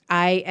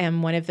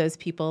am one of those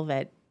people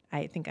that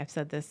I think I've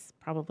said this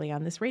probably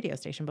on this radio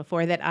station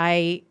before, that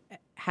I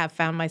have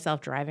found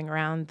myself driving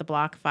around the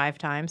block 5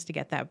 times to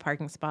get that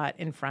parking spot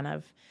in front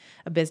of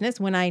a business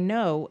when I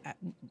know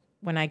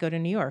when I go to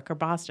New York or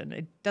Boston,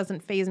 it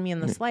doesn't faze me in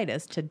the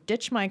slightest to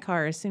ditch my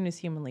car as soon as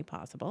humanly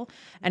possible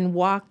and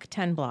walk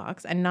 10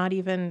 blocks and not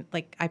even,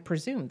 I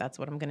presume that's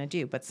what I'm going to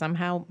do. But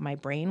somehow my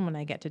brain, when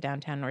I get to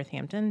downtown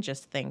Northampton,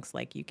 just thinks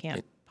you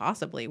can't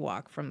possibly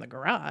walk from the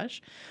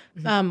garage,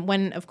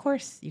 when of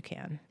course you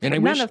can.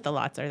 And none of the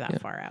lots are that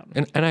far out.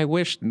 And I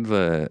wish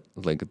the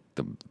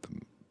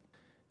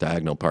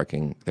diagonal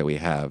parking that we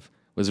have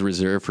was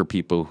reserved for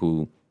people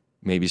who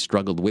maybe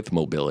struggled with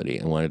mobility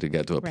and wanted to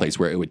get to a place Right.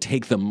 where it would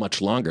take them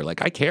much longer.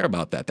 Like, I care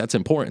about that. That's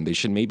important. They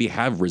should maybe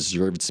have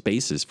reserved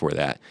spaces for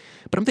that.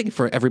 But I'm thinking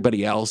for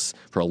everybody else,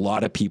 for a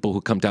lot of people who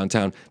come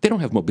downtown, they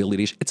don't have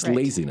mobility. It's Right.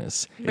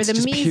 laziness. For It's the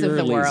just me's of pure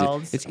the lazy-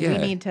 world, It's, we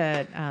need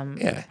to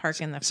park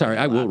in the Sorry,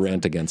 I parking will lots.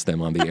 rant against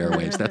them on the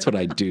airwaves. That's what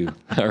I do.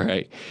 All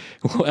right.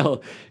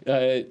 Well,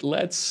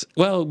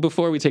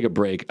 before we take a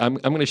break, I'm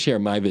going to share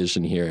my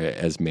vision here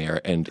as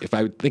mayor. And if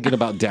I'm thinking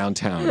about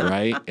downtown,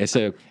 right?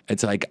 So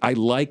it's like, I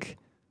like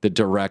the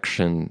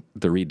direction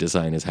the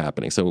redesign is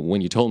happening. So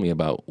when you told me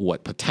about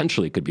what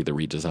potentially could be the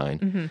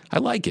redesign, I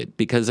like it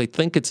because I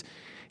think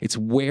it's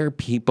where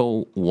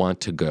people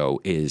want to go.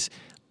 Is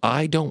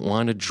I don't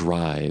want to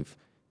drive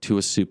to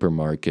a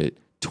supermarket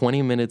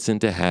 20 minutes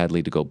into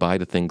Hadley to go buy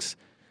the things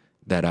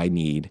that I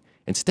need.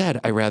 Instead,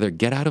 I rather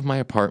get out of my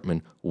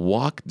apartment,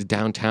 walk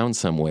downtown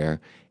somewhere,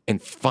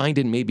 and find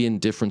it maybe in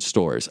different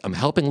stores. I'm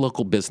helping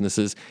local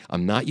businesses.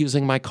 I'm not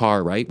using my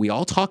car, right? We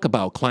all talk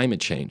about climate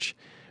change,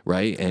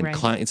 right? And Right.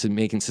 clients and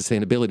making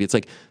sustainability. It's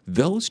like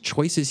those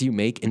choices you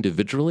make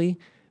individually,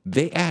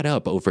 they add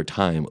up over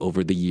time,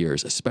 over the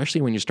years,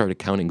 especially when you start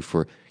accounting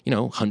for,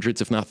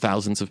 hundreds, if not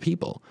thousands of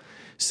people.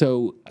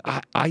 So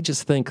I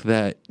just think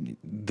that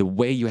the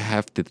way you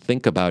have to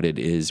think about it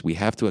is we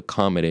have to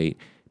accommodate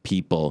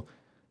people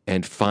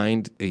and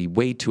find a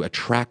way to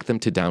attract them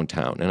to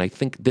downtown. And I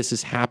think this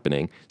is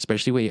happening,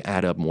 especially when you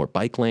add up more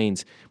bike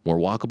lanes, more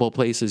walkable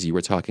places. You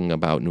were talking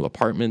about new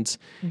apartments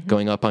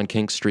going up on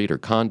King Street or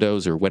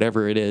condos or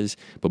whatever it is,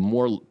 but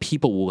more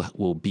people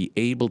will be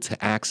able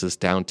to access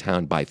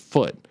downtown by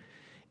foot.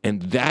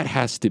 And that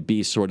has to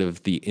be sort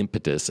of the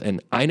impetus.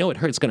 And I know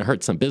it's going to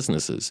hurt some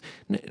businesses.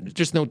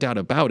 There's no doubt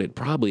about it,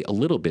 probably a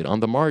little bit on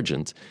the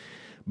margins.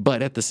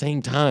 But at the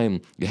same time,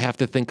 you have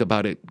to think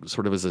about it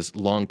sort of as this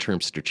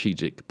long-term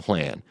strategic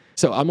plan.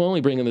 So I'm only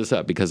bringing this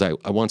up because I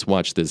once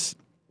watched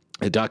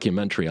a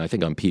documentary, I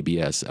think on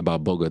PBS,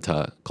 about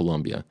Bogota,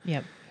 Colombia.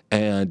 Yep.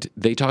 And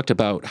they talked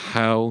about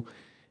how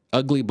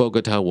ugly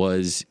Bogota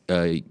was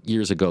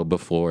years ago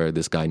before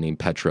this guy named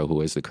Petro,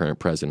 who is the current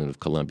president of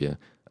Colombia,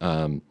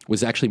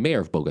 was actually mayor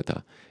of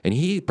Bogota. And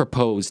he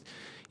proposed,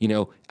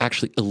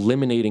 actually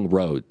eliminating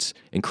roads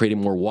and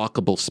creating more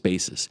walkable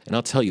spaces. And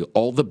I'll tell you,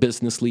 all the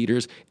business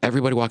leaders,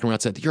 everybody walking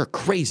around said, "You're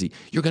crazy.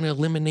 You're going to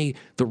eliminate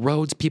the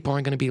roads. People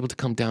aren't going to be able to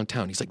come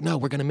downtown." He's like, "No,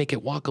 we're going to make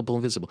it walkable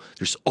and visible."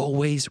 There's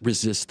always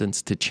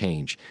resistance to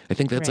change. I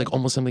think that's Right. like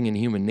almost something in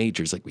human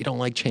nature. It's like, we don't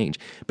like change.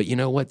 But you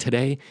know what?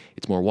 Today,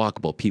 it's more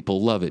walkable. People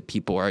love it.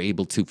 People are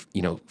able to,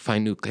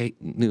 find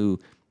new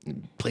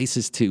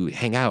places to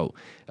hang out,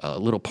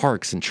 little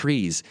parks and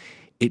trees.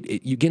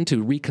 You begin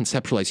to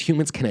reconceptualize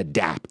humans can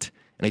adapt.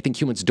 And I think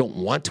humans don't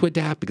want to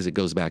adapt because it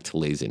goes back to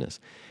laziness.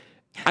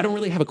 I don't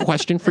really have a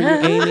question for you,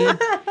 Amy.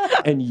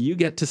 And you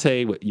get to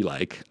say what you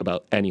like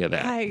about any of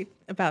that.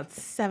 About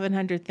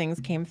 700 things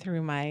came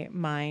through my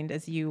mind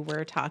as you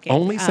were talking.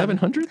 Only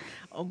 700?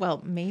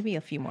 Well, maybe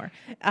a few more.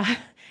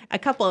 A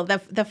couple.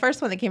 The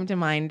first one that came to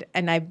mind,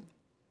 and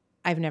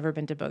I've never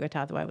been to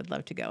Bogota, though I would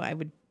love to go. I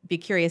would be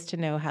curious to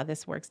know how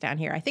this works down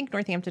here. I think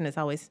Northampton has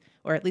always,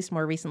 or at least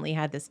more recently,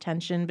 had this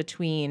tension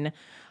between,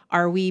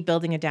 are we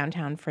building a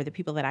downtown for the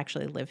people that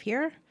actually live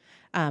here?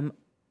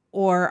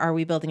 Or are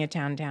we building a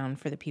downtown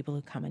for the people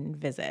who come and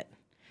visit?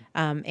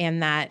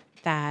 And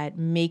that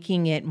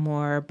making it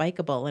more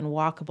bikeable and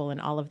walkable and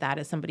all of that,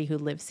 as somebody who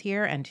lives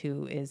here and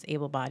who is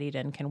able-bodied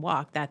and can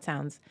walk, that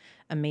sounds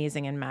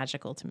amazing and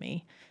magical to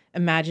me.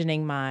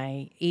 Imagining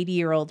my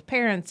 80-year-old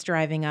parents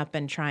driving up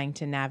and trying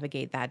to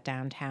navigate that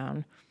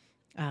downtown,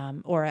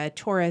 or a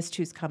tourist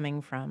who's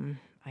coming from,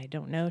 I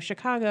don't know,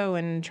 Chicago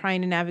and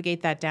trying to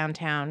navigate that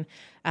downtown.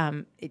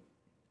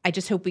 I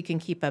just hope we can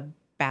keep a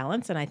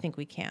balance, and I think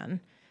we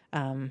can,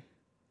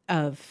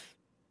 of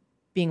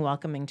being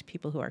welcoming to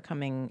people who are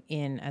coming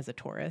in as a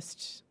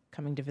tourist,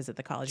 coming to visit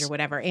the college or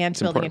whatever, and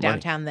building a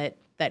downtown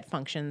that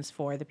functions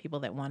for the people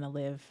that want to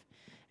live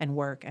and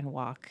work and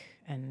walk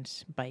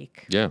and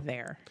bike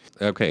there.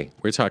 Okay,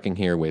 we're talking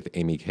here with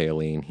Amy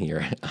Cahillane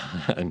here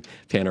on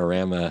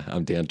Panorama.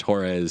 I'm Dan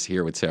Torres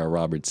here with Sarah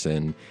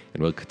Robertson,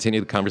 and we'll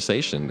continue the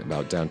conversation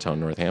about downtown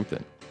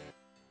Northampton.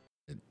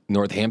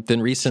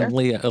 Northampton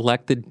recently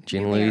elected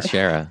Jean Louise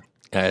Shera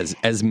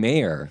as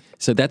mayor,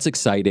 so that's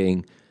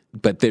exciting.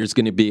 But there's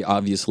going to be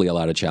obviously a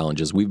lot of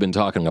challenges. We've been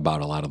talking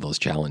about a lot of those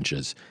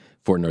challenges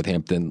for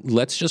Northampton.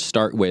 Let's just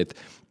start with,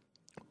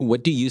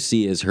 what do you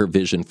see as her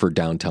vision for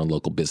downtown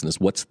local business?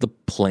 What's the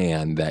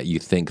plan that you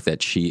think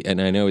that she, and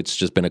I know it's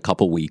just been a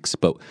couple weeks,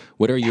 but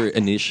what are your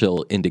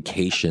initial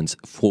indications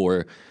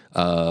for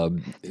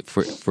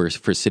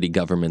city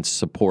government's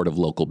support of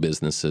local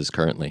businesses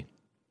currently?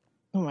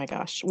 Oh my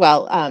gosh.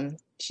 Well,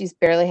 she's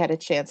barely had a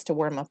chance to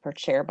warm up her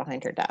chair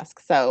behind her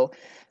desk. So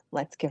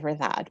let's give her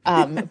that.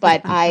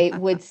 But I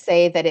would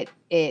say that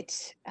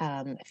it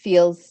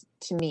feels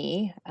to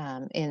me,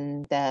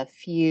 in the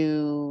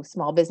few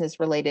small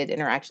business related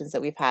interactions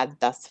that we've had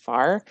thus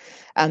far,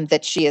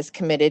 that she is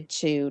committed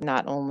to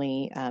not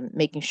only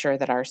making sure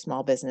that our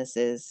small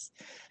businesses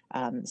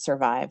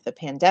survive the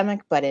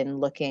pandemic, but in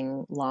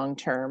looking long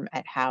term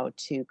at how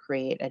to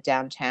create a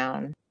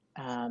downtown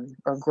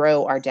or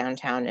grow our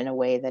downtown in a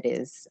way that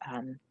is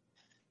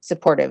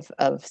supportive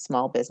of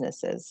small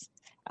businesses.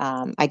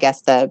 I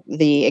guess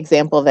the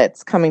example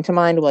that's coming to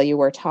mind while you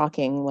were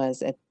talking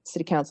was at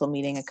City Council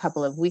meeting a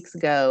couple of weeks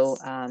ago.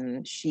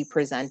 She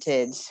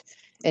presented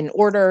an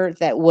order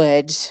that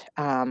would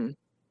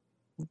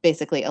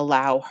basically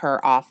allow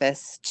her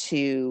office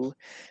to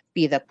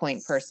be the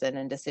point person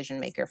and decision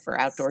maker for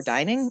outdoor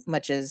dining,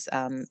 much as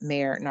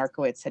Mayor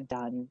Narkowitz had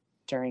done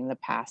during the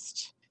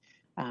past,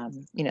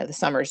 the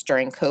summers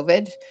during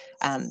COVID.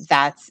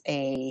 That's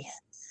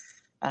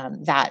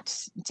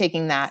that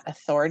taking that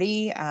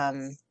authority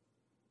and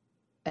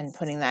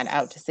putting that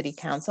out to City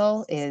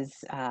Council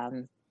is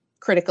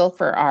critical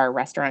for our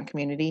restaurant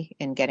community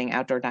in getting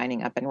outdoor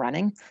dining up and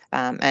running.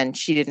 And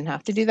she didn't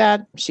have to do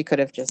that. She could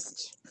have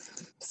just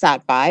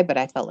sat by, but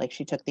I felt like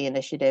she took the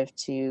initiative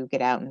to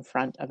get out in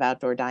front of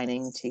outdoor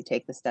dining, to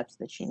take the steps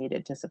that she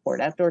needed to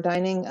support outdoor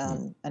dining.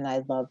 And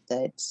I love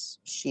that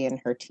she and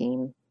her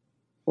team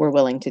were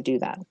willing to do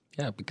that.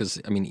 Yeah, because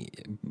I mean,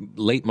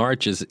 late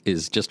March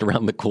is just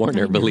around the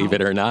corner, believe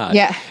it or not.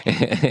 Yeah.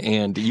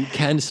 And you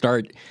can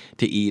start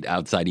to eat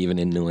outside even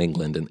in New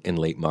England in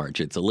late March.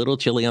 It's a little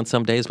chilly on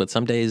some days, but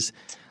some days,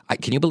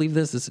 can you believe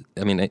this?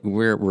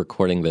 We're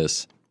recording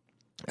this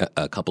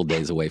a couple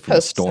days away from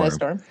the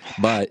storm.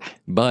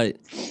 But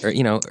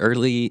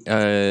early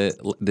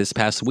this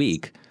past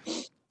week,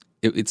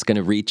 it's going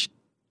to reach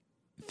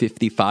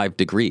 55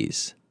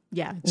 degrees.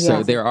 Yeah.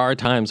 So there are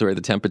times where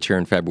the temperature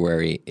in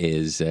February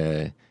is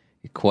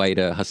quite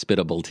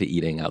hospitable to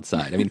eating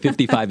outside. I mean,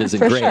 55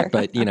 isn't great, sure.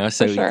 but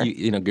so sure.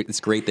 it's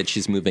great that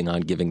she's moving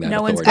on, giving that No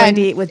authority. one's going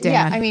to eat with Dan.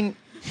 Yeah, I mean,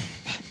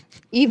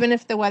 even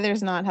if the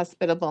weather's not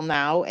hospitable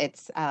now,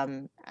 it's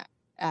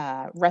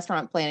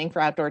restaurant planning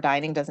for outdoor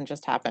dining doesn't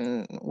just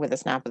happen with a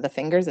snap of the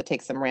fingers. It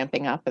takes some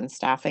ramping up and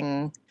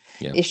staffing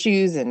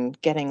issues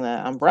and getting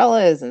the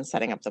umbrellas and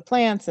setting up the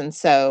plants. And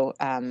so,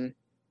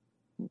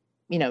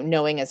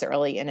 knowing as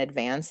early in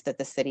advance that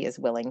the city is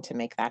willing to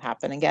make that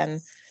happen again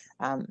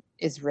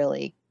is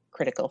really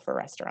critical for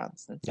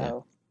restaurants. And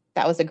so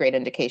that was a great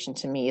indication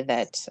to me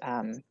that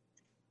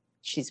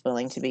she's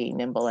willing to be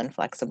nimble and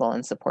flexible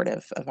and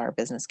supportive of our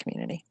business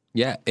community.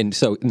 Yeah. And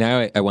so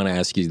now I want to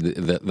ask you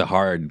the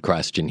hard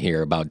question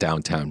here about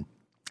downtown.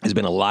 There's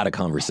been a lot of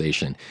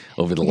conversation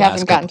over the last. You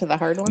haven't gotten to the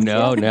hard ones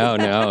No.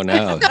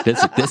 yet?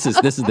 This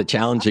is the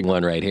challenging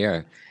one right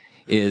here.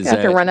 You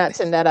have to run out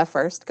to Netta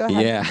first. Go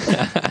ahead.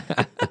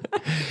 Yeah.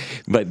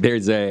 But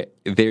there's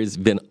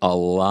been a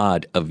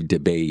lot of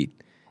debate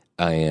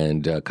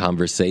and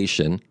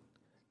conversation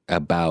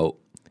about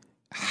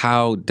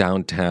how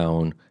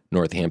downtown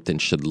Northampton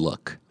should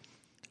look.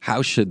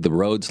 How should the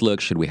roads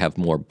look? Should we have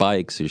more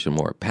bikes? Should we have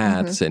more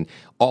paths? And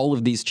all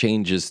of these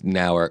changes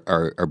now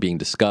are being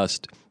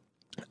discussed.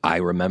 I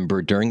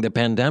remember during the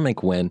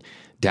pandemic when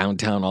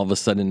downtown all of a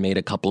sudden made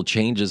a couple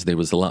changes. There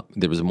was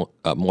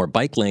more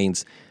bike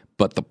lanes,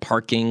 but the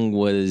parking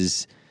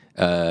was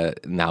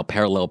now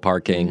parallel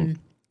parking.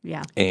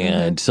 Yeah.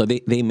 And so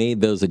they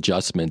made those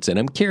adjustments. And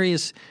I'm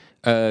curious,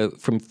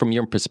 from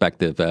your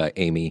perspective,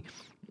 Amy,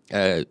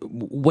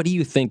 what do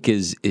you think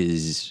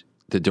is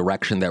the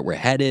direction that we're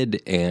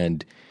headed,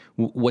 and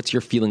what's your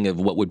feeling of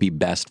what would be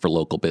best for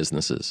local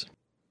businesses?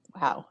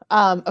 Wow.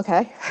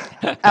 Okay.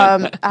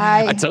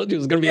 I told you it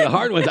was going to be a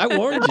hard one. I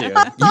warned you.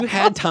 You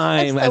had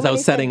time as I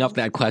was setting up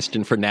that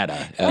question for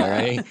Netta. All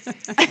right.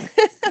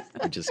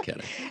 I'm just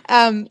kidding.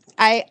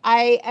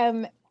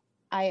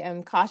 I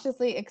am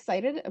cautiously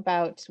excited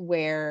about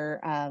where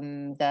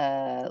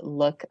the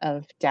look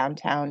of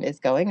downtown is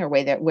going, or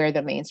where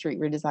the Main Street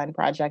redesign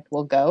project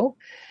will go.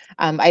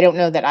 I don't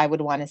know that I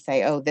would want to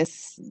say, oh,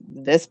 this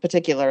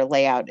particular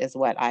layout is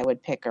what I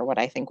would pick or what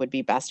I think would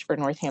be best for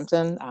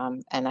Northampton.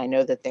 And I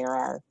know that there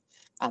are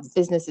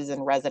businesses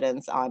and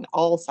residents on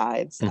all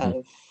sides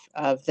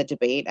of the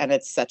debate, and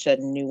it's such a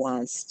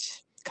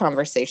nuanced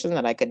conversation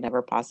that I could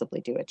never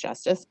possibly do it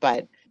justice.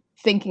 But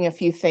thinking a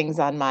few things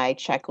on my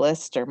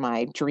checklist or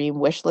my dream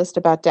wish list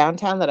about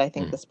downtown that I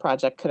think this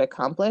project could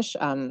accomplish.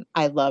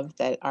 I love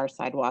that our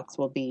sidewalks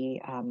will be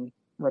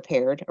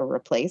repaired or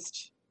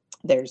replaced.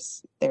 They're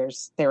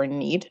in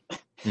need.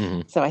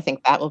 So I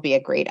think that will be a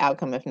great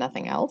outcome, if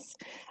nothing else.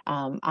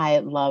 I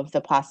love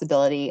the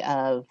possibility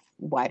of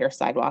wider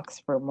sidewalks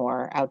for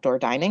more outdoor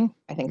dining.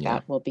 I think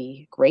that will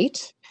be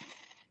great.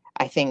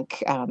 I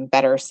think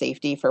better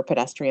safety for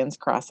pedestrians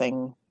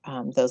crossing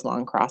those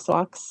long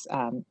crosswalks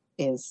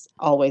is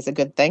always a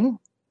good thing.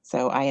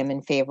 So I am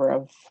in favor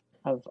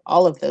of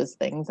all of those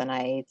things. And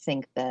I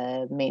think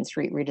the Main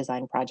Street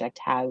redesign project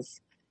has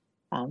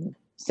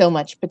so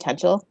much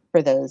potential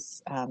for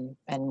those and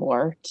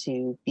more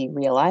to be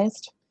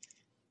realized.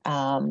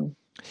 Can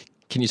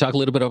you talk a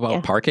little bit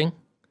about parking?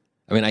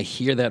 I mean, I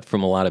hear that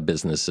from a lot of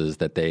businesses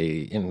that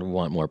they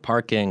want more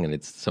parking, and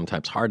it's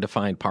sometimes hard to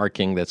find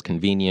parking that's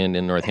convenient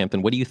in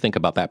Northampton. What do you think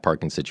about that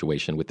parking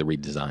situation with the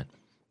redesign?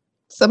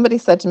 Somebody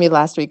said to me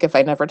last week, if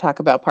I never talk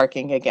about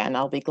parking again,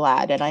 I'll be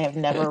glad. And I have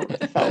never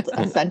felt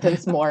a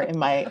sentence more in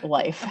my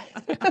life.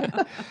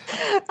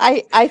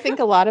 I think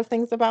a lot of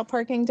things about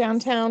parking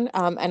downtown.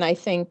 And I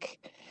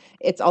think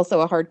it's also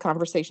a hard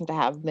conversation to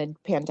have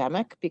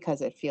mid-pandemic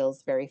because it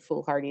feels very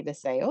foolhardy to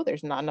say, oh,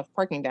 there's not enough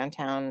parking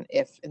downtown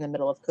if in the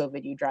middle of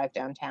COVID you drive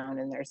downtown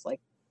and there's like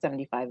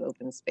 75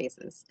 open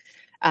spaces.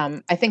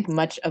 I think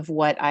much of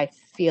what I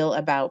feel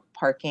about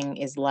parking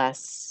is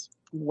less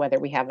whether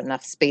we have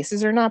enough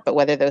spaces or not, but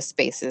whether those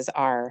spaces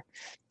are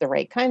the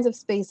right kinds of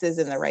spaces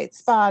in the right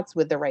spots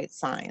with the right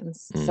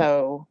signs.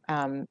 So,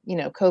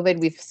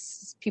 COVID,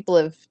 people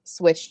have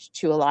switched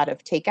to a lot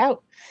of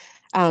takeout.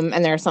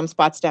 And there are some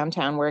spots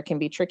downtown where it can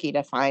be tricky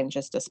to find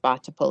just a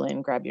spot to pull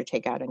in, grab your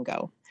takeout and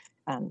go.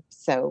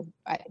 So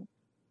I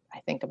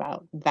think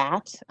about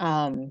that.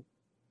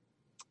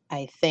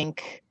 I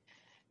think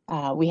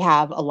we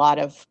have a lot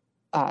of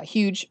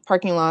huge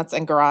parking lots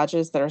and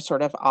garages that are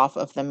sort of off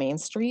of the main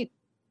street.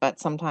 But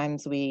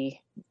sometimes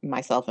we,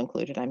 myself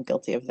included, I'm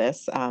guilty of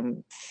this,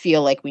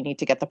 feel like we need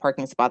to get the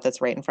parking spot that's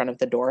right in front of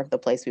the door of the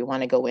place we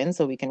want to go in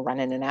so we can run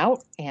in and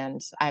out.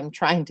 And I'm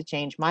trying to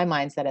change my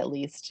mindset at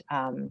least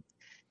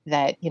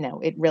that,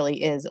 it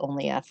really is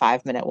only a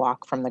 5-minute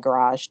walk from the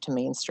garage to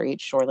Main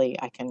Street. Surely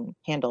I can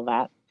handle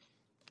that.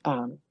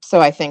 So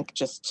I think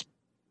just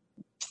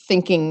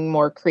thinking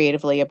more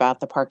creatively about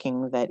the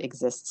parking that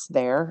exists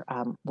there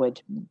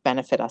would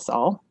benefit us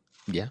all.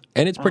 Yeah,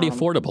 and it's pretty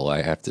affordable,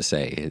 I have to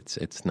say.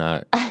 It's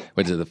not,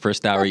 what is it, the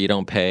first hour you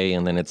don't pay,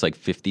 and then it's like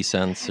 50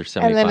 cents or 75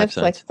 cents? And then it's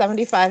like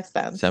 75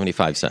 cents.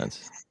 75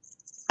 cents.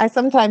 I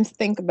sometimes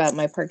think about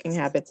my parking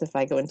habits if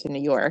I go into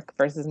New York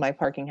versus my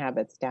parking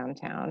habits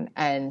downtown,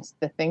 and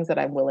the things that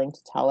I'm willing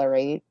to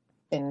tolerate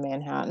in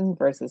Manhattan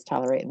versus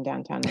tolerate in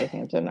downtown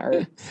Northampton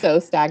are so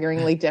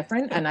staggeringly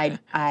different, and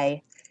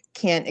I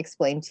can't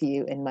explain to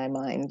you in my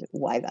mind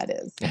why that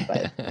is,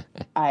 but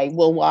I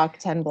will walk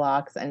 10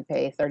 blocks and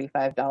pay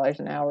 $35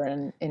 an hour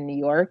in New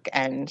York.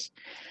 And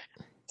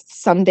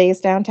some days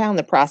downtown,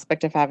 the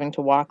prospect of having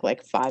to walk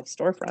like 5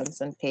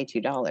 storefronts and pay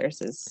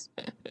 $2 is,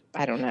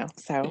 I don't know.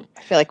 So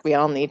I feel like we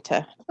all need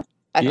to,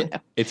 I don't know.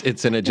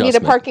 It's an We adjustment.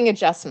 need a parking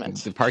adjustment.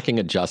 The parking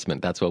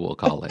adjustment, that's what we'll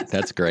call it.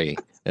 That's great.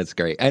 That's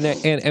great. And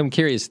I'm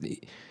curious,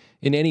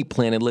 in any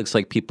plan, it looks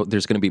like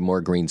there's going to be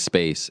more green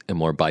space and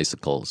more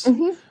bicycles,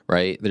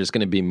 right? There's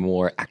going to be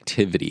more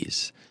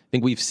activities. I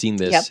think we've seen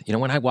this. Yep.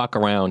 When I walk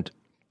around,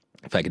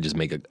 if I could just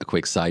make a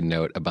quick side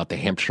note about the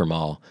Hampshire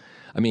Mall.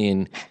 I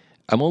mean,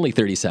 I'm only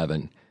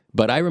 37,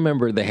 but I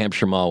remember the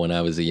Hampshire Mall when I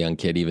was a young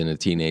kid, even a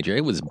teenager.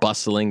 It was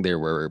bustling. There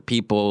were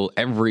people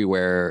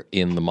everywhere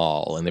in the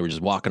mall, and they were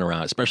just walking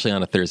around, especially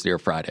on a Thursday or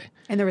Friday.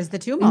 And there was the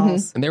 2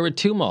 malls. And there were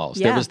 2 malls.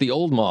 Yeah. There was the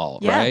old mall,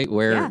 Yeah. right,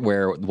 where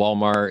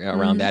Walmart,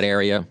 around that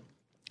area.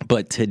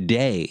 But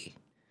today,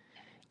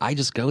 I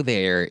just go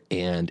there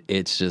and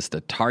it's just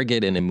a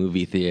Target and a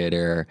movie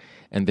theater.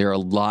 And there are a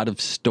lot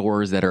of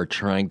stores that are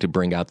trying to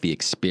bring out the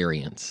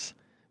experience.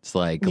 It's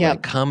like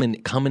come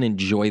and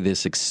enjoy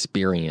this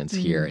experience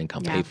here and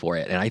come pay for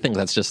it. And I think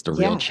that's just a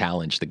real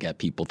challenge to get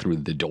people through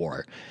the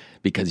door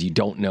because you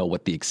don't know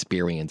what the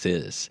experience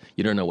is.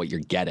 You don't know what you're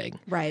getting.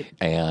 Right.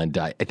 And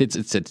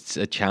it's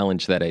a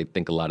challenge that I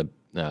think a lot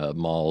of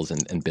malls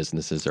and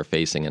businesses are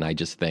facing. And I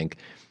just think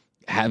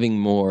having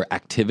more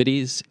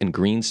activities and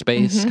green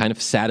space kind of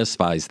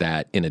satisfies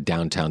that in a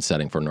downtown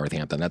setting for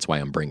Northampton. That's why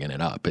I'm bringing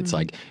it up. It's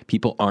like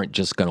people aren't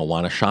just going to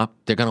want to shop.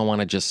 They're going to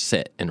want to just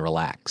sit and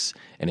relax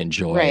and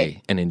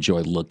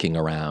enjoy looking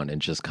around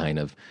and just kind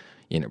of,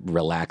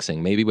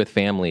 relaxing, maybe with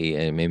family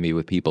and maybe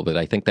with people. But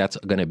I think that's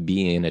going to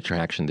be an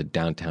attraction that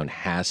downtown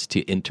has to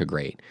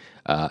integrate.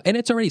 And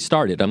it's already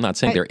started. I'm not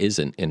saying there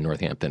isn't in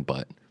Northampton,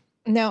 but.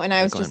 No, and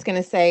I was just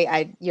going to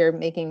say, you're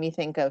making me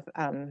think of,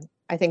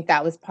 I think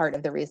that was part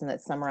of the reason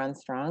that Summer on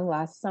Strong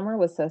last summer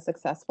was so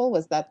successful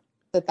was that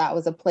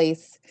was a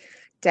place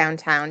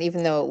downtown,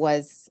 even though it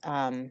was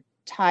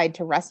tied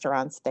to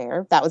restaurants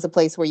there, that was a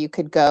place where you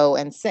could go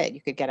and sit.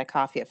 You could get a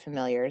coffee at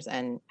Familiars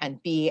and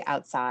be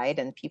outside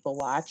and people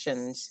watch.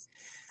 And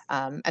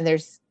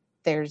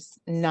there's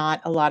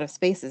not a lot of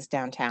spaces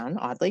downtown,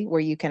 oddly, where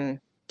you can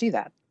do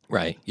that.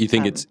 Right. You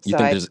think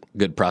there's a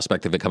good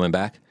prospect of it coming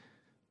back?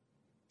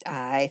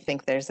 I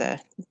think there's a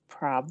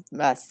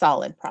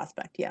solid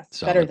prospect. Yes.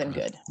 Solid Better than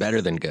good.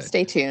 Better than good.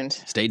 Stay tuned.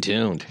 Stay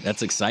tuned.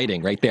 That's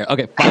exciting right there.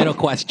 Okay. Final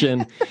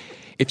question.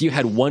 If you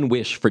had one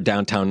wish for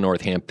downtown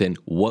Northampton,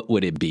 what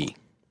would it be?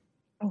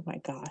 Oh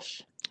my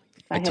gosh.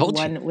 I told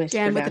you. One wish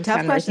Dan, for with the tough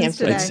downtown questions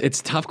Northampton. today.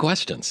 It's tough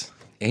questions.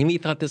 Amy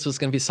thought this was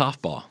going to be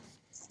softball.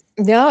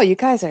 No, you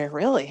guys are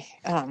really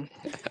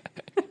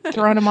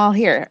throwing them all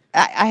here.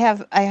 I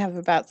have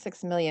about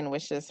 6 million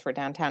wishes for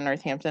downtown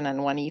Northampton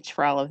and one each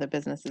for all of the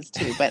businesses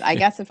too. But I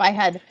guess if I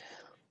had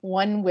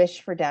one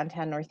wish for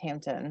downtown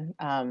Northampton,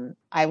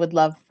 I would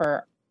love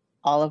for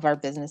all of our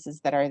businesses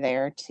that are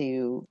there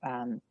to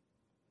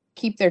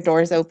keep their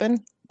doors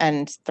open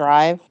and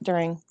thrive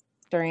during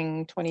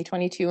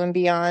 2022 and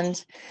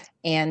beyond,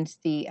 and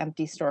the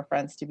empty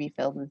storefronts to be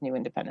filled with new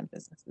independent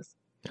businesses.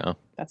 Yeah.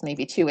 That's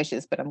maybe 2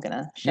 wishes, but I'm going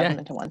to shove them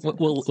into one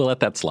We'll sentence. let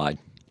that slide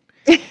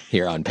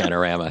here on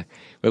Panorama.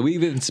 But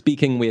we've been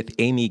speaking with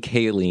Amy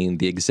Cahillane,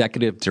 the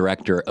Executive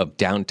Director of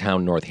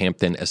Downtown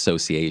Northampton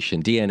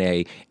Association,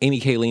 DNA. Amy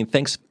Cahillane,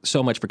 thanks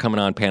so much for coming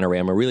on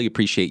Panorama. Really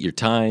appreciate your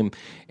time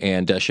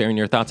and sharing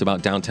your thoughts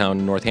about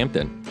downtown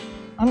Northampton.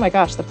 Oh my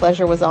gosh, the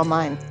pleasure was all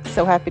mine.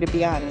 So happy to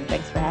be on, and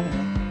thanks for having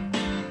me.